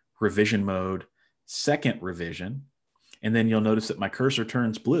format, revision mode, second revision. And then you'll notice that my cursor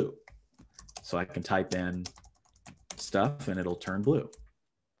turns blue. So I can type in stuff and it'll turn blue.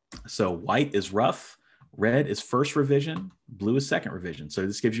 So white is rough, red is first revision, blue is second revision. So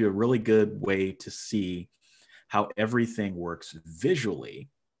this gives you a really good way to see how everything works visually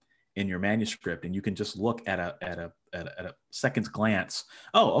in your manuscript. And you can just look at a second's glance.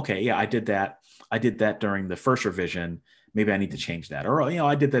 Oh, okay, yeah, I did that. I did that during the first revision. Maybe I need to change that. Or,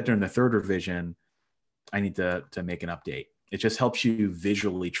 I did that during the third revision. I need to make an update. It just helps you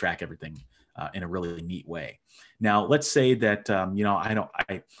visually track everything in a really neat way. Now, let's say that,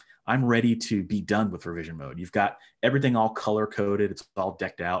 I'm ready to be done with revision mode. You've got everything all color coded. It's all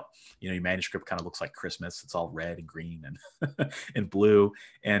decked out. Your manuscript kind of looks like Christmas. It's all red and green and, and blue.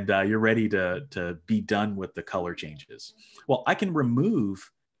 And you're ready to be done with the color changes. Well, I can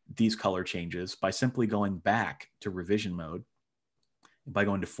remove these color changes by simply going back to revision mode, by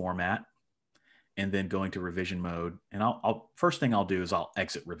going to format, and then going to revision mode. And first thing I'll do is I'll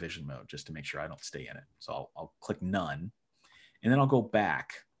exit revision mode just to make sure I don't stay in it. So I'll click none, and then I'll go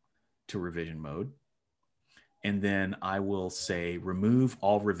back to revision mode. And then I will say remove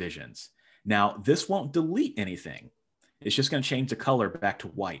all revisions. Now, this won't delete anything. It's just going to change the color back to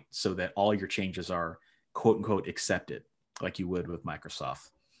white so that all your changes are quote unquote accepted, like you would with Microsoft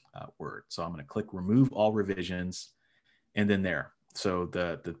Word. So I'm going to click remove all revisions, and then there. So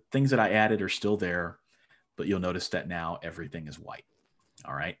the things that I added are still there, but you'll notice that now everything is white.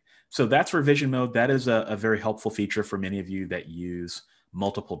 All right. So that's revision mode. That is a very helpful feature for many of you that use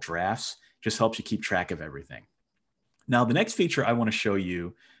multiple drafts. Just helps you keep track of everything. Now, the next feature I want to show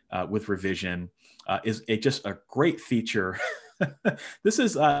you with revision is just a great feature. This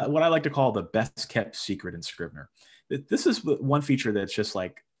is what I like to call the best kept secret in Scrivener. This is one feature that's just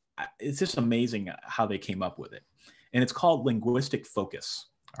like, it's just amazing how they came up with it. And it's called linguistic focus.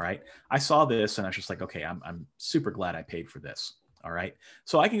 All right. I saw this and I was just like, okay, I'm super glad I paid for this. All right.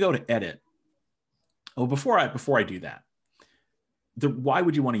 So I can go to edit. Oh, before I do that, why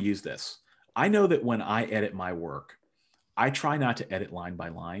would you want to use this? I know that when I edit my work, I try not to edit line by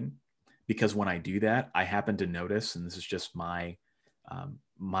line, because when I do that, I happen to notice, and this is just my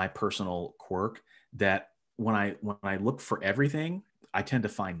my personal quirk, that when I look for everything, I tend to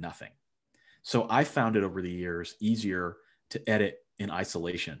find nothing. So I found it over the years easier to edit in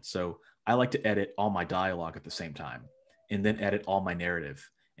isolation. So I like to edit all my dialogue at the same time, and then edit all my narrative,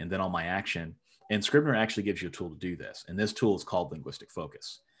 and then all my action. And Scrivener actually gives you a tool to do this. And this tool is called linguistic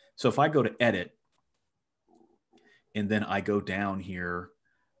focus. So if I go to edit, and then I go down here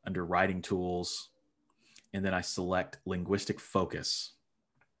under writing tools, and then I select linguistic focus,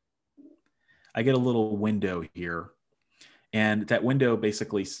 I get a little window here. And that window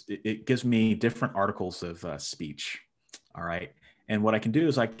basically, it gives me different articles of speech. All right. And what I can do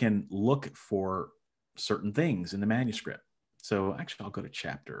is I can look for certain things in the manuscript. So actually, I'll go to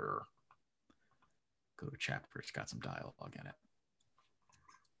chapter. Go to chapter. It's got some dialogue in it.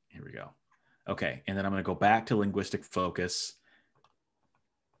 Here we go. Okay. And then I'm going to go back to linguistic focus.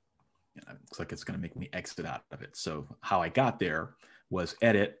 It looks like it's going to make me exit out of it. So how I got there was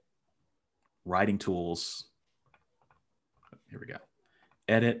edit, writing tools. Here we go.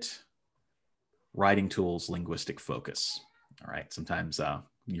 Edit, writing tools, linguistic focus. All right. Sometimes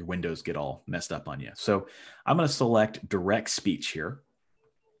your windows get all messed up on you. So I'm going to select direct speech here.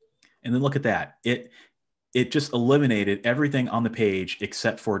 And then look at that. It just eliminated everything on the page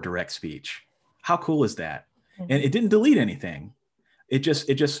except for direct speech. How cool is that? Mm-hmm. And it didn't delete anything. It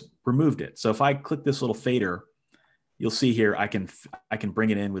just removed it. So if I click this little fader, you'll see here, I can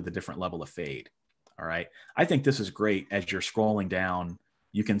bring it in with a different level of fade. All right. I think this is great. As you're scrolling down,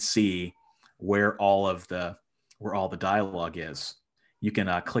 you can see where all the dialogue is. You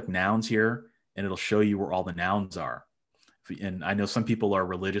can click nouns here, and it'll show you where all the nouns are. And I know some people are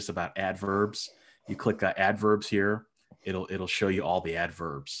religious about adverbs. You click adverbs here, it'll show you all the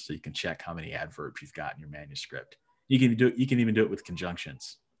adverbs, so you can check how many adverbs you've got in your manuscript. You can even do it with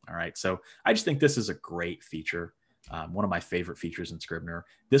conjunctions. All right. So I just think this is a great feature. One of my favorite features in Scrivener.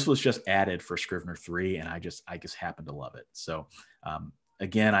 This was just added for Scrivener 3, and I just happen to love it. So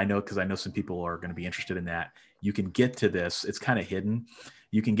again, I know some people are going to be interested in that. You can get to this. It's kind of hidden.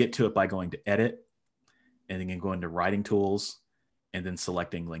 You can get to it by going to edit, and then go into writing tools, and then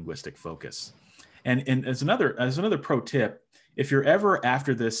selecting linguistic focus. And as another pro tip, if you're ever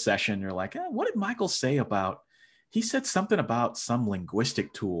after this session, you're like, what did Michael say about? He said something about some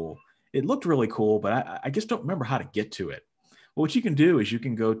linguistic tool. It looked really cool, but I just don't remember how to get to it. Well, what you can do is you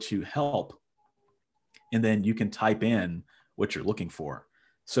can go to help, and then you can type in what you're looking for.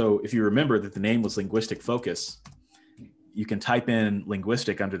 So if you remember that the name was linguistic focus, you can type in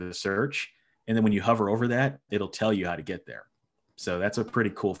linguistic under the search. And then when you hover over that, it'll tell you how to get there. So that's a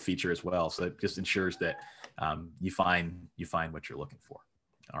pretty cool feature as well. So it just ensures that you find what you're looking for.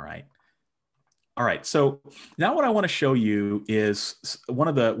 All right. All right. So now what I want to show you is one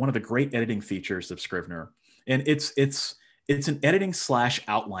of the great editing features of Scrivener, and it's an editing /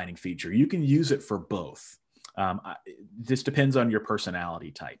 outlining feature. You can use it for both. This depends on your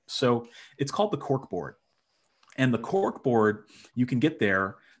personality type. So it's called the corkboard, and the corkboard you can get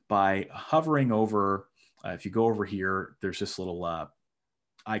there by hovering over. If you go over here, there's this little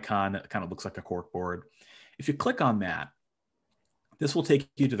icon that kind of looks like a corkboard. If you click on that, this will take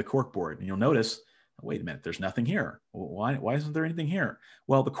you to the corkboard, and you'll notice, wait a minute, there's nothing here. Why isn't there anything here?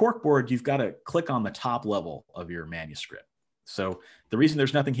 Well, the corkboard, you've got to click on the top level of your manuscript. So the reason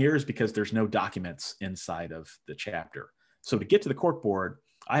there's nothing here is because there's no documents inside of the chapter. So to get to the corkboard,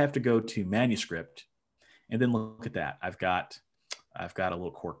 I have to go to manuscript, and then look at that. I've got a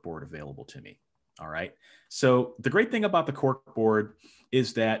little corkboard available to me. All right. So the great thing about the corkboard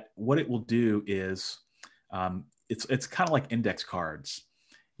is that what it will do is it's kind of like index cards.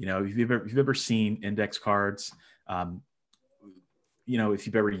 You know, if you've ever seen index cards, you know, if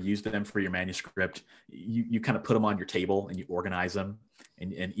you've ever used them for your manuscript, you kind of put them on your table and you organize them,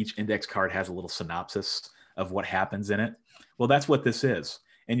 and each index card has a little synopsis of what happens in it. Well, that's what this is.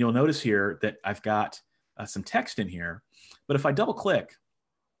 And you'll notice here that I've got some text in here, but if I double click,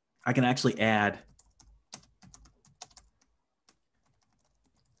 I can actually add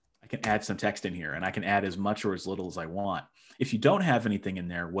some text in here, and I can add as much or as little as I want. If you don't have anything in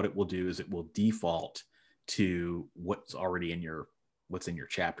there, what it will do is it will default to what's already in your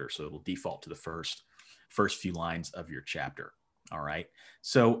chapter. So it'll default to the first few lines of your chapter. All right.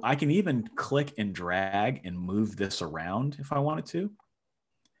 So I can even click and drag and move this around if I wanted to.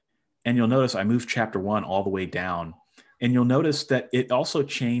 And you'll notice I moved chapter 1 all the way down, and you'll notice that it also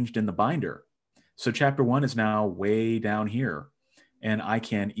changed in the binder. So chapter 1 is now way down here, and I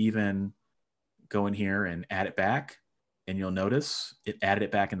can even go in here and add it back, and you'll notice it added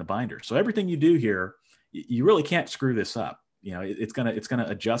it back in the binder. So everything you do here, you really can't screw this up. You know, it's gonna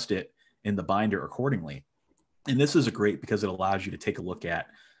adjust it in the binder accordingly. And this is great because it allows you to take a look at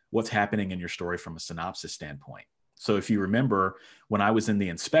what's happening in your story from a synopsis standpoint. So if you remember, when I was in the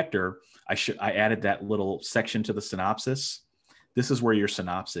inspector, I added that little section to the synopsis. This is where your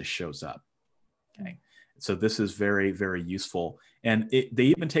synopsis shows up. Okay. So this is very, very useful. And they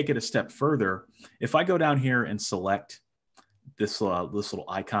even take it a step further. If I go down here and select this little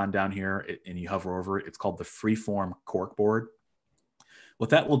icon down here and you hover over it, it's called the freeform corkboard.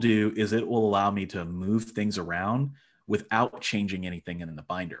 What that will do is it will allow me to move things around without changing anything in the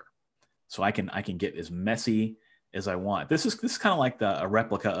binder. So I can get as messy as I want. This is kind of like a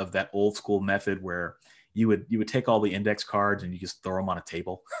replica of that old school method where you would take all the index cards and you just throw them on a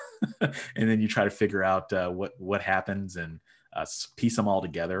table, and then you try to figure out what happens and piece them all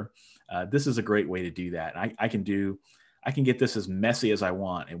together. This is a great way to do that. I can get this as messy as I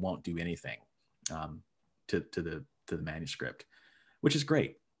want. It won't do anything to the manuscript, which is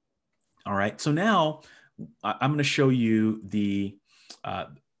great. All right. So now I'm going to show you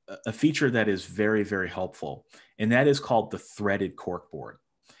a feature that is very, very helpful, and that is called the threaded corkboard.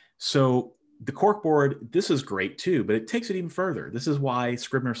 So the corkboard, this is great too, but it takes it even further. This is why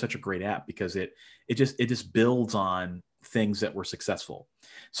Scrivener is such a great app, because it just builds on things that were successful.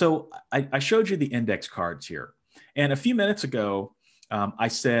 So I showed you the index cards here, and a few minutes ago, I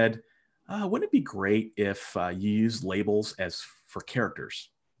said, wouldn't it be great if you use labels for characters?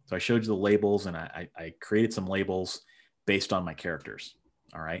 So I showed you the labels, and I created some labels based on my characters.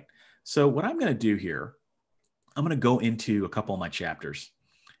 All right. So what I'm going to do here, I'm going to go into a couple of my chapters,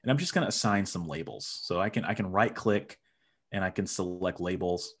 and I'm just going to assign some labels. So I can right click and I can select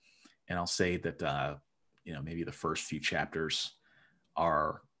labels, and I'll say that, maybe the first few chapters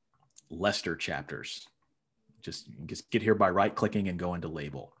are Lester chapters. Just get here by right clicking and go into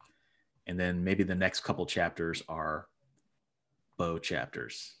label. And then maybe the next couple chapters are Bo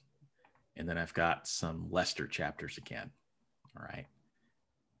chapters. And then I've got some Lester chapters again. All right.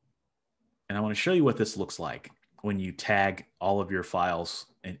 And I want to show you what this looks like when you tag all of your files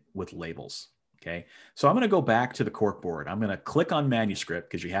with labels. Okay. So I'm going to go back to the corkboard. I'm going to click on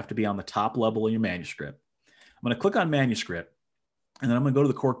manuscript, because you have to be on the top level of your manuscript. I'm going to click on manuscript, and then I'm going to go to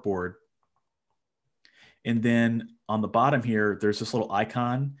the corkboard. And then on the bottom here, there's this little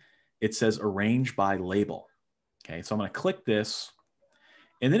icon. It says arrange by label. Okay. So I'm going to click this,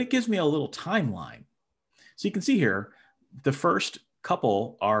 and then it gives me a little timeline. So you can see here, the first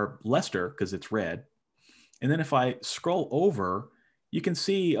couple are Lester because it's red. And then if I scroll over, you can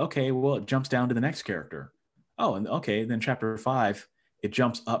see, okay, well, it jumps down to the next character. Oh, and okay, then chapter 5, it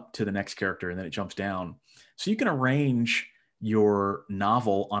jumps up to the next character, and then it jumps down. So you can arrange your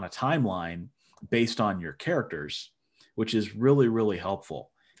novel on a timeline based on your characters, which is really, really helpful.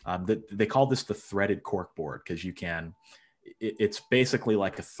 They call this the threaded corkboard, because it's basically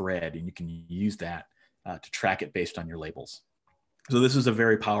like a thread, and you can use that to track it based on your labels. So this is a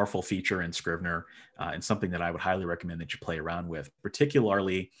very powerful feature in Scrivener, and something that I would highly recommend that you play around with,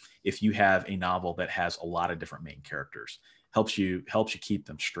 particularly if you have a novel that has a lot of different main characters. Helps you keep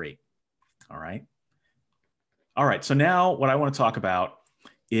them straight. All right. All right. So now what I want to talk about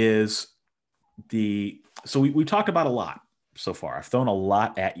is so we talked about a lot so far. I've thrown a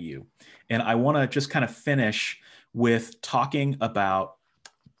lot at you, and I want to just kind of finish with talking about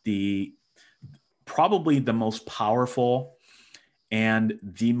probably the most powerful and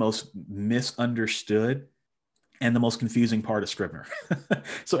the most misunderstood and the most confusing part of Scrivener.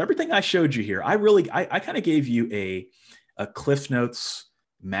 So everything I showed you here, I kind of gave you a Cliff Notes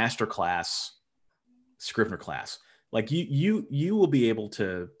masterclass Scrivener class. Like you will be able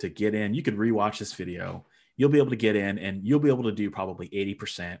to get in. You could rewatch this video. You'll be able to get in, and you'll be able to do probably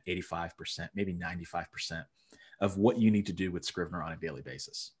 80%, 85%, maybe 95% of what you need to do with Scrivener on a daily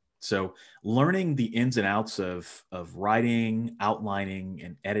basis. So learning the ins and outs of writing, outlining,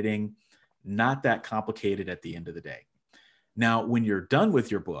 and editing, not that complicated at the end of the day. Now, when you're done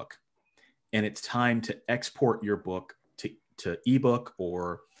with your book and it's time to export your book to ebook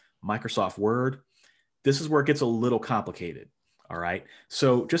or Microsoft Word, this is where it gets a little complicated. All right.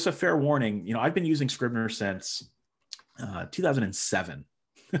 So just a fair warning, I've been using Scrivener since 2007,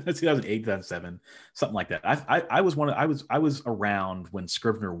 2008, 2007, something like that. I was around when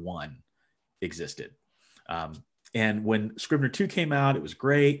Scrivener 1 existed. And when Scrivener 2 came out, it was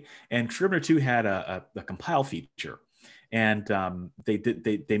great. And Scrivener 2 had a compile feature, and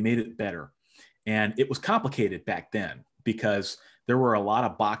they made it better. And it was complicated back then because there were a lot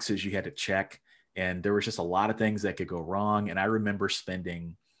of boxes you had to check, and there was just a lot of things that could go wrong. And I remember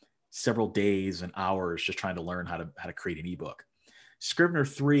spending several days and hours just trying to learn how to create an ebook. Scrivener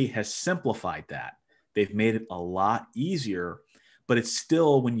 3 has simplified that. They've made it a lot easier, but it's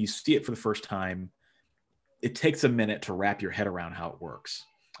still, when you see it for the first time, it takes a minute to wrap your head around how it works.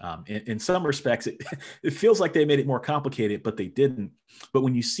 In some respects, it feels like they made it more complicated, but they didn't. But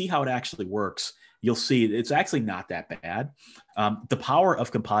when you see how it actually works, you'll see it's actually not that bad. The power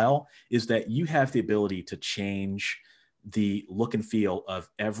of compile is that you have the ability to change the look and feel of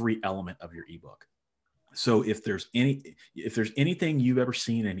every element of your ebook. So if there's anything you've ever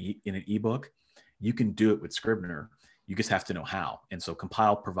seen in an ebook, you can do it with Scrivener. You just have to know how. And so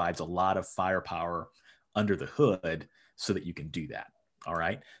compile provides a lot of firepower under the hood so that you can do that. All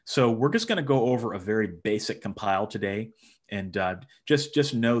right. So we're just going to go over a very basic compile today. And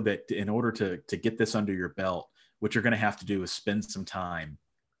just know that in order to get this under your belt, what you're going to have to do is spend some time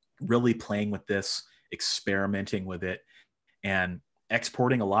really playing with this, experimenting with it, and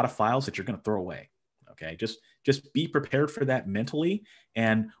exporting a lot of files that you're going to throw away. Okay. Just be prepared for that mentally.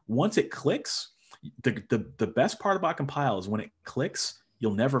 And once it clicks, the best part about compile is when it clicks,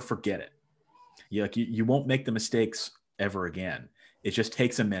 you'll never forget it. You won't make the mistakes ever again. It just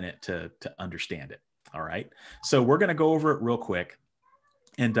takes a minute to understand it. All right. So we're going to go over it real quick.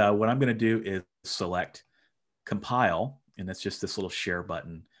 And what I'm going to do is select compile. And that's just this little share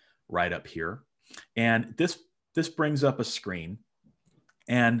button right up here. And this brings up a screen.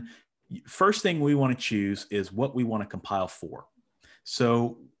 And first thing we want to choose is what we want to compile for.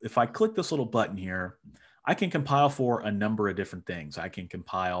 So if I click this little button here, I can compile for a number of different things. I can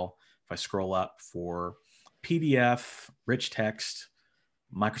compile, if I scroll up, for PDF, rich text,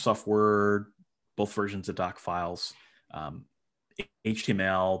 Microsoft Word, both versions of doc files,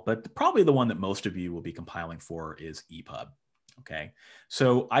 HTML, but probably the one that most of you will be compiling for is Epub. Okay,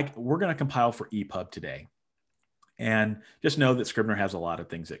 so we're going to compile for Epub today. And just know that Scrivener has a lot of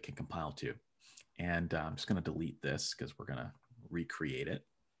things it can compile to. And I'm just going to delete this because we're going to recreate it.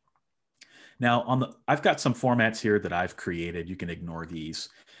 Now, I've got some formats here that I've created. You can ignore these.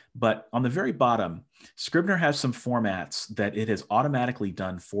 But on the very bottom, Scrivener has some formats that it has automatically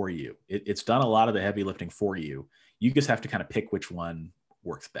done for you. It's done a lot of the heavy lifting for you. You just have to kind of pick which one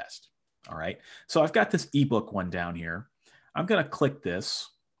works best. All right. So I've got this ebook one down here. I'm going to click this,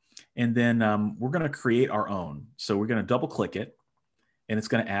 and then we're going to create our own. So we're going to double click it, and it's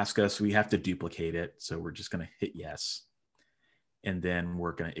going to ask us, we have to duplicate it. So we're just going to hit yes. And then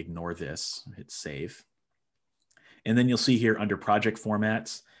we're going to ignore this, hit save. And then you'll see here under project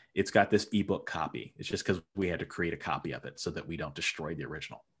formats, it's got this ebook copy. It's just because we had to create a copy of it so that we don't destroy the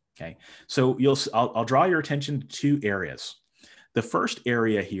original. Okay. So I'll draw your attention to two areas. The first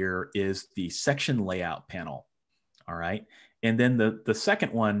area here is the section layout panel. All right. And then the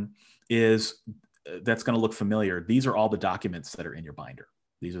second one is that's going to look familiar. These are all the documents that are in your binder.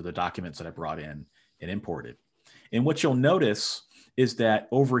 These are the documents that I brought in and imported. And what you'll notice is that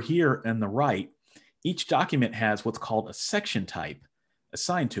over here on the right, each document has what's called a section type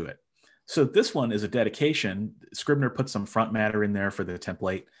assigned to it. So this one is a dedication. Scrivener put some front matter in there for the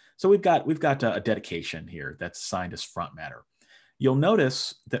template. So we've got a dedication here that's assigned as front matter. You'll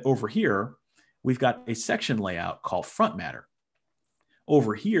notice that over here, we've got a section layout called front matter.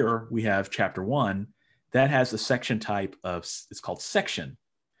 Over here, we have chapter 1 that has a section type of, it's called section.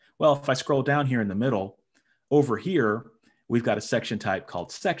 Well, if I scroll down here in the middle, over here, we've got a section type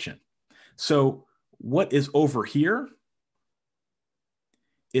called section. So what is over here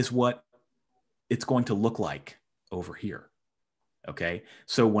is what it's going to look like over here. Okay.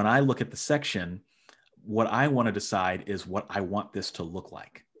 So when I look at the section, what I want to decide is what I want this to look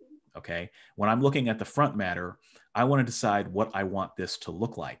like. Okay. When I'm looking at the front matter, I want to decide what I want this to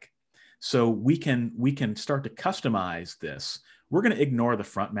look like. So we can start to customize this. We're going to ignore the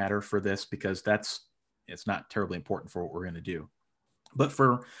front matter for this because it's not terribly important for what we're going to do. But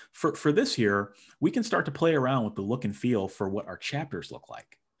for this here, we can start to play around with the look and feel for what our chapters look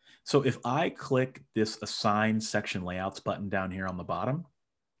like. So if I click this Assign Section Layouts button down here on the bottom,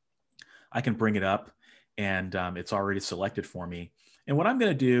 I can bring it up, and it's already selected for me. And what I'm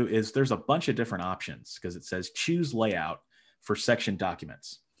going to do is there's a bunch of different options because it says choose layout for section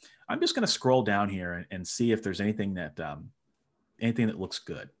documents. I'm just going to scroll down here and see if there's anything that looks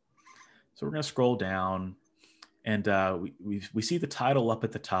good. So we're going to scroll down, and we see the title up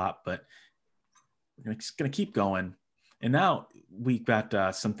at the top, but we're just going to keep going. And now we've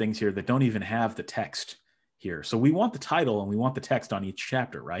got some things here that don't even have the text here. So we want the title and we want the text on each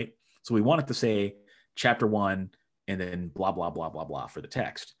chapter, right? So we want it to say chapter 1 and then blah, blah, blah, blah, blah for the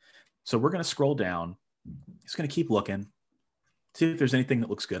text. So we're going to scroll down. Just going to keep looking, see if there's anything that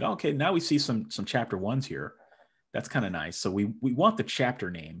looks good. Okay, now we see some chapter 1s here. That's kind of nice. So we want the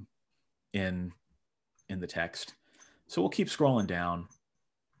chapter name in the text. So we'll keep scrolling down.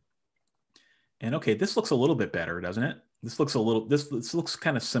 And okay, this looks a little bit better, doesn't it? This looks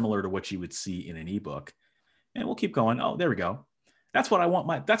kind of similar to what you would see in an ebook. And we'll keep going. Oh, there we go. That's what I want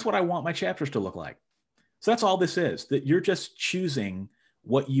my chapters to look like. So that's all this is, that you're just choosing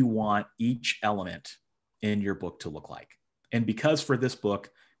what you want each element in your book to look like. And because for this book,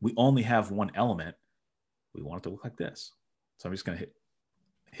 we only have one element, we want it to look like this. So I'm just going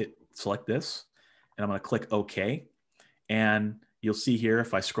to select this, and I'm going to click OK. And you'll see here,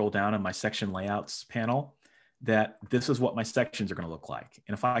 if I scroll down in my section layouts panel, that this is what my sections are going to look like.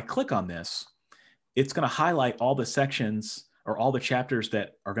 And if I click on this, it's going to highlight all the sections or all the chapters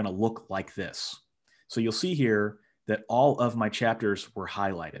that are going to look like this. So you'll see here that all of my chapters were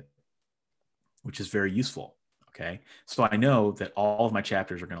highlighted, which is very useful. Okay, so I know that all of my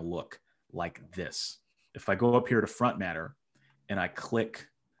chapters are going to look like this. If I go up here to front matter and I click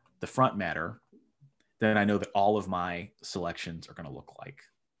the front matter, then I know that all of my selections are going to look like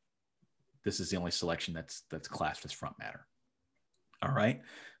this. Is the only selection that's classed as front matter. All right,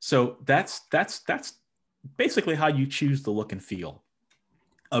 so that's basically how you choose the look and feel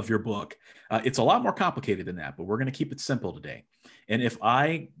of your book. It's a lot more complicated than that, but we're going to keep it simple today. And if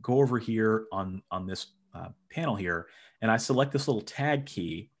I go over here on this panel here and I select this little tag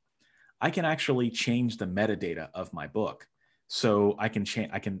key, I can actually change the metadata of my book. So I can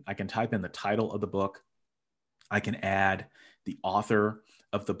type in the title of the book. I can add the author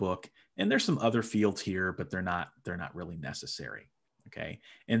of the book, and there's some other fields here, but they're not really necessary. Okay,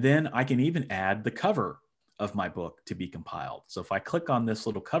 and then I can even add the cover of my book to be compiled. So if I click on this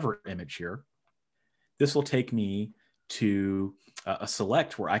little cover image here, this will take me to a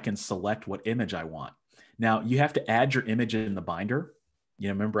select where I can select what image I want. Now you have to add your image in the binder. You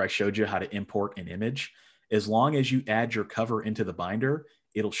know, remember I showed you how to import an image. As long as you add your cover into the binder,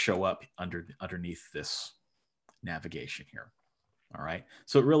 it'll show up underneath this navigation here. All right,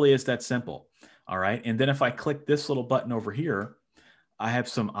 so it really is that simple. All right, and then if I click this little button over here, I have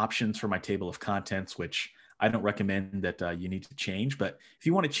some options for my table of contents, which I don't recommend that you need to change. But if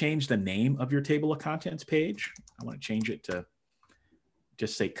you want to change the name of your table of contents page, I want to change it to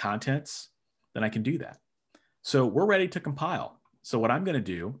just say contents, then I can do that. So we're ready to compile. So what I'm going to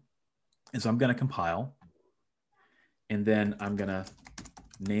do is I'm going to compile, and then I'm going to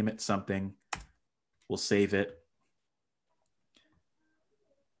name it something. We'll save it.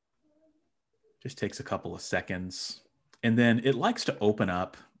 Just takes a couple of seconds. And then it likes to open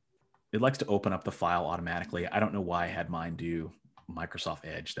up. It likes to open up the file automatically. I don't know why I had mine do Microsoft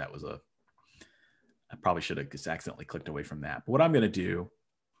Edge. I probably should have just accidentally clicked away from that. But what I'm going to do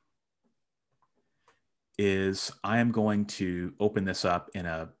is I am going to open this up in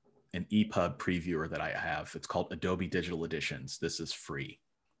an Epub previewer that I have. It's called Adobe Digital Editions. This is free.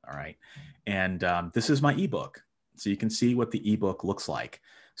 All right. And this is my ebook. So you can see what the ebook looks like.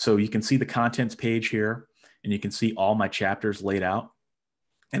 So you can see the contents page here, and you can see all my chapters laid out.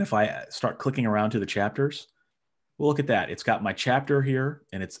 And if I start clicking around to the chapters, well, look at that. It's got my chapter here,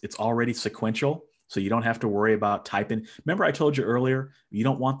 and it's already sequential. So you don't have to worry about typing. Remember I told you earlier, you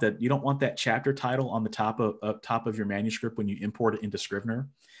don't want that chapter title on the top of your manuscript when you import it into Scrivener.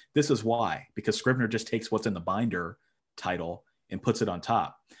 This is why, because Scrivener just takes what's in the binder title and puts it on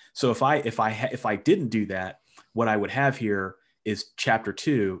top. So if I didn't do that, what I would have here is chapter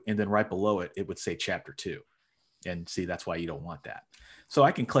 2, and then right below it, it would say chapter 2. And see, that's why you don't want that. So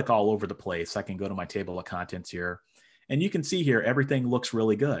I can click all over the place. I can go to my table of contents here, and you can see here, everything looks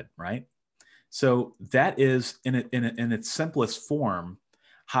really good, right? So that is in its simplest form,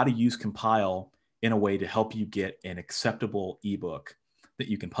 how to use compile in a way to help you get an acceptable ebook that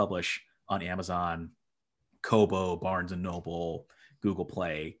you can publish on Amazon, Kobo, Barnes and Noble, Google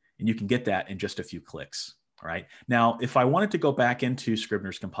Play, and you can get that in just a few clicks. All right. Now, if I wanted to go back into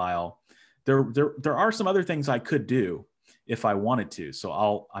Scrivener's compile, there are some other things I could do if I wanted to.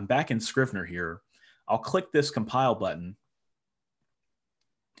 So I'm back in Scrivener here. I'll click this compile button.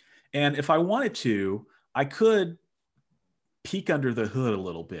 And if I wanted to, I could peek under the hood a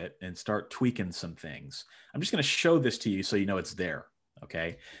little bit and start tweaking some things. I'm just going to show this to you so you know it's there.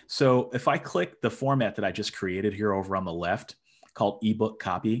 Okay. So if I click the format that I just created here over on the left called ebook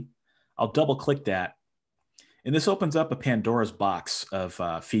copy, I'll double click that. And this opens up a Pandora's box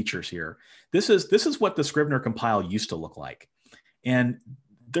of features here. This is what the Scrivener compile used to look like. And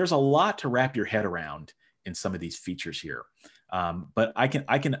there's a lot to wrap your head around in some of these features here. But I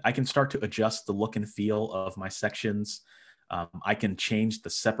can start to adjust the look and feel of my sections. I can change the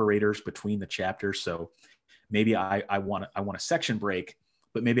separators between the chapters. So maybe I want a section break,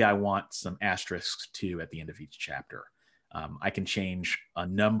 but maybe I want some asterisks too at the end of each chapter. I can change a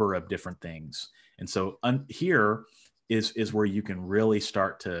number of different things. And so here is where you can really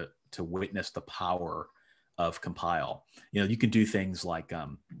start to witness the power of compile. You know, you can do things like,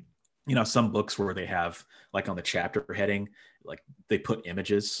 you know, some books where they have, like on the chapter heading, like they put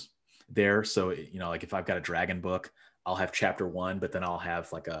images there. So, you know, like if I've got a dragon book, I'll have chapter 1, but then I'll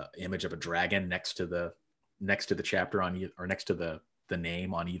have like a image of a dragon next to the chapter or next to the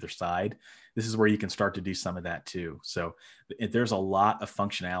name on either side. This is where you can start to do some of that too. So there's a lot of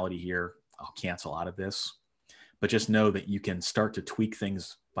functionality here. I'll cancel out of this, but just know that you can start to tweak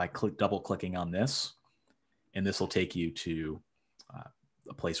things by double clicking on this, and this will take you to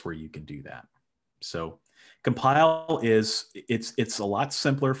a place where you can do that. So compile it's a lot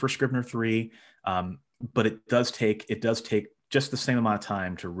simpler for Scrivener 3, but it does take just the same amount of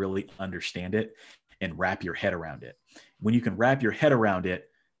time to really understand it and wrap your head around it. When you can wrap your head around it,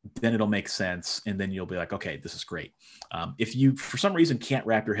 then it'll make sense. And then you'll be like, okay, this is great. If you, for some reason, can't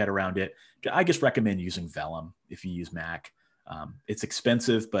wrap your head around it, I just recommend using Vellum if you use Mac. It's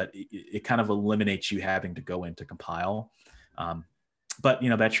expensive, but it kind of eliminates you having to go into compile. But you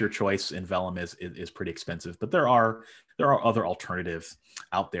know, that's your choice, and Vellum is pretty expensive. But there are other alternatives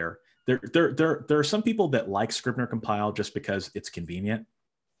out there. There are some people that like Scrivener compile just because it's convenient,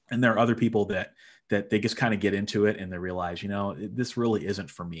 and there are other people that they just kind of get into it and they realize, you know, this really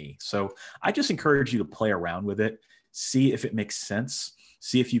isn't for me. So I just encourage you to play around with it, see if it makes sense,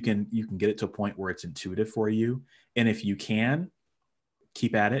 see if you can get it to a point where it's intuitive for you, and if you can,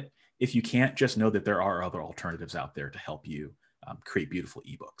 keep at it. If you can't, just know that there are other alternatives out there to help you create beautiful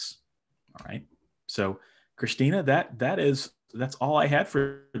ebooks. All right. So Christina, that's all I had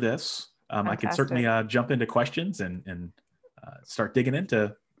for this. I can certainly jump into questions and start digging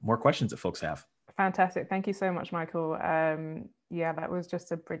into more questions that folks have. Fantastic. Thank you so much, Michael. Yeah, that was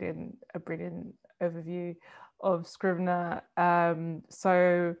just a brilliant overview of Scrivener.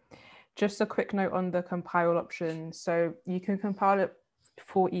 So just a quick note on the compile option. So you can compile it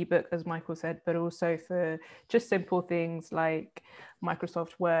for ebook, as Michael said, but also for just simple things like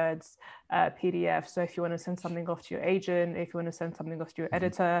Microsoft Words, PDF. So if you want to send something off to your agent, if you want to send something off to your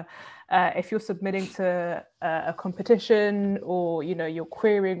editor, if you're submitting to a competition, or you know, you're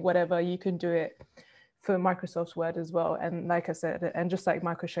querying whatever, you can do it for Microsoft Word as well. And like I said, and just like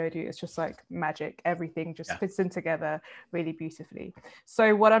Michael showed you, it's just like magic. Everything just fits in together really beautifully.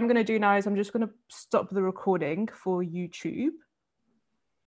 So what I'm going to do now is I'm just going to stop the recording for YouTube.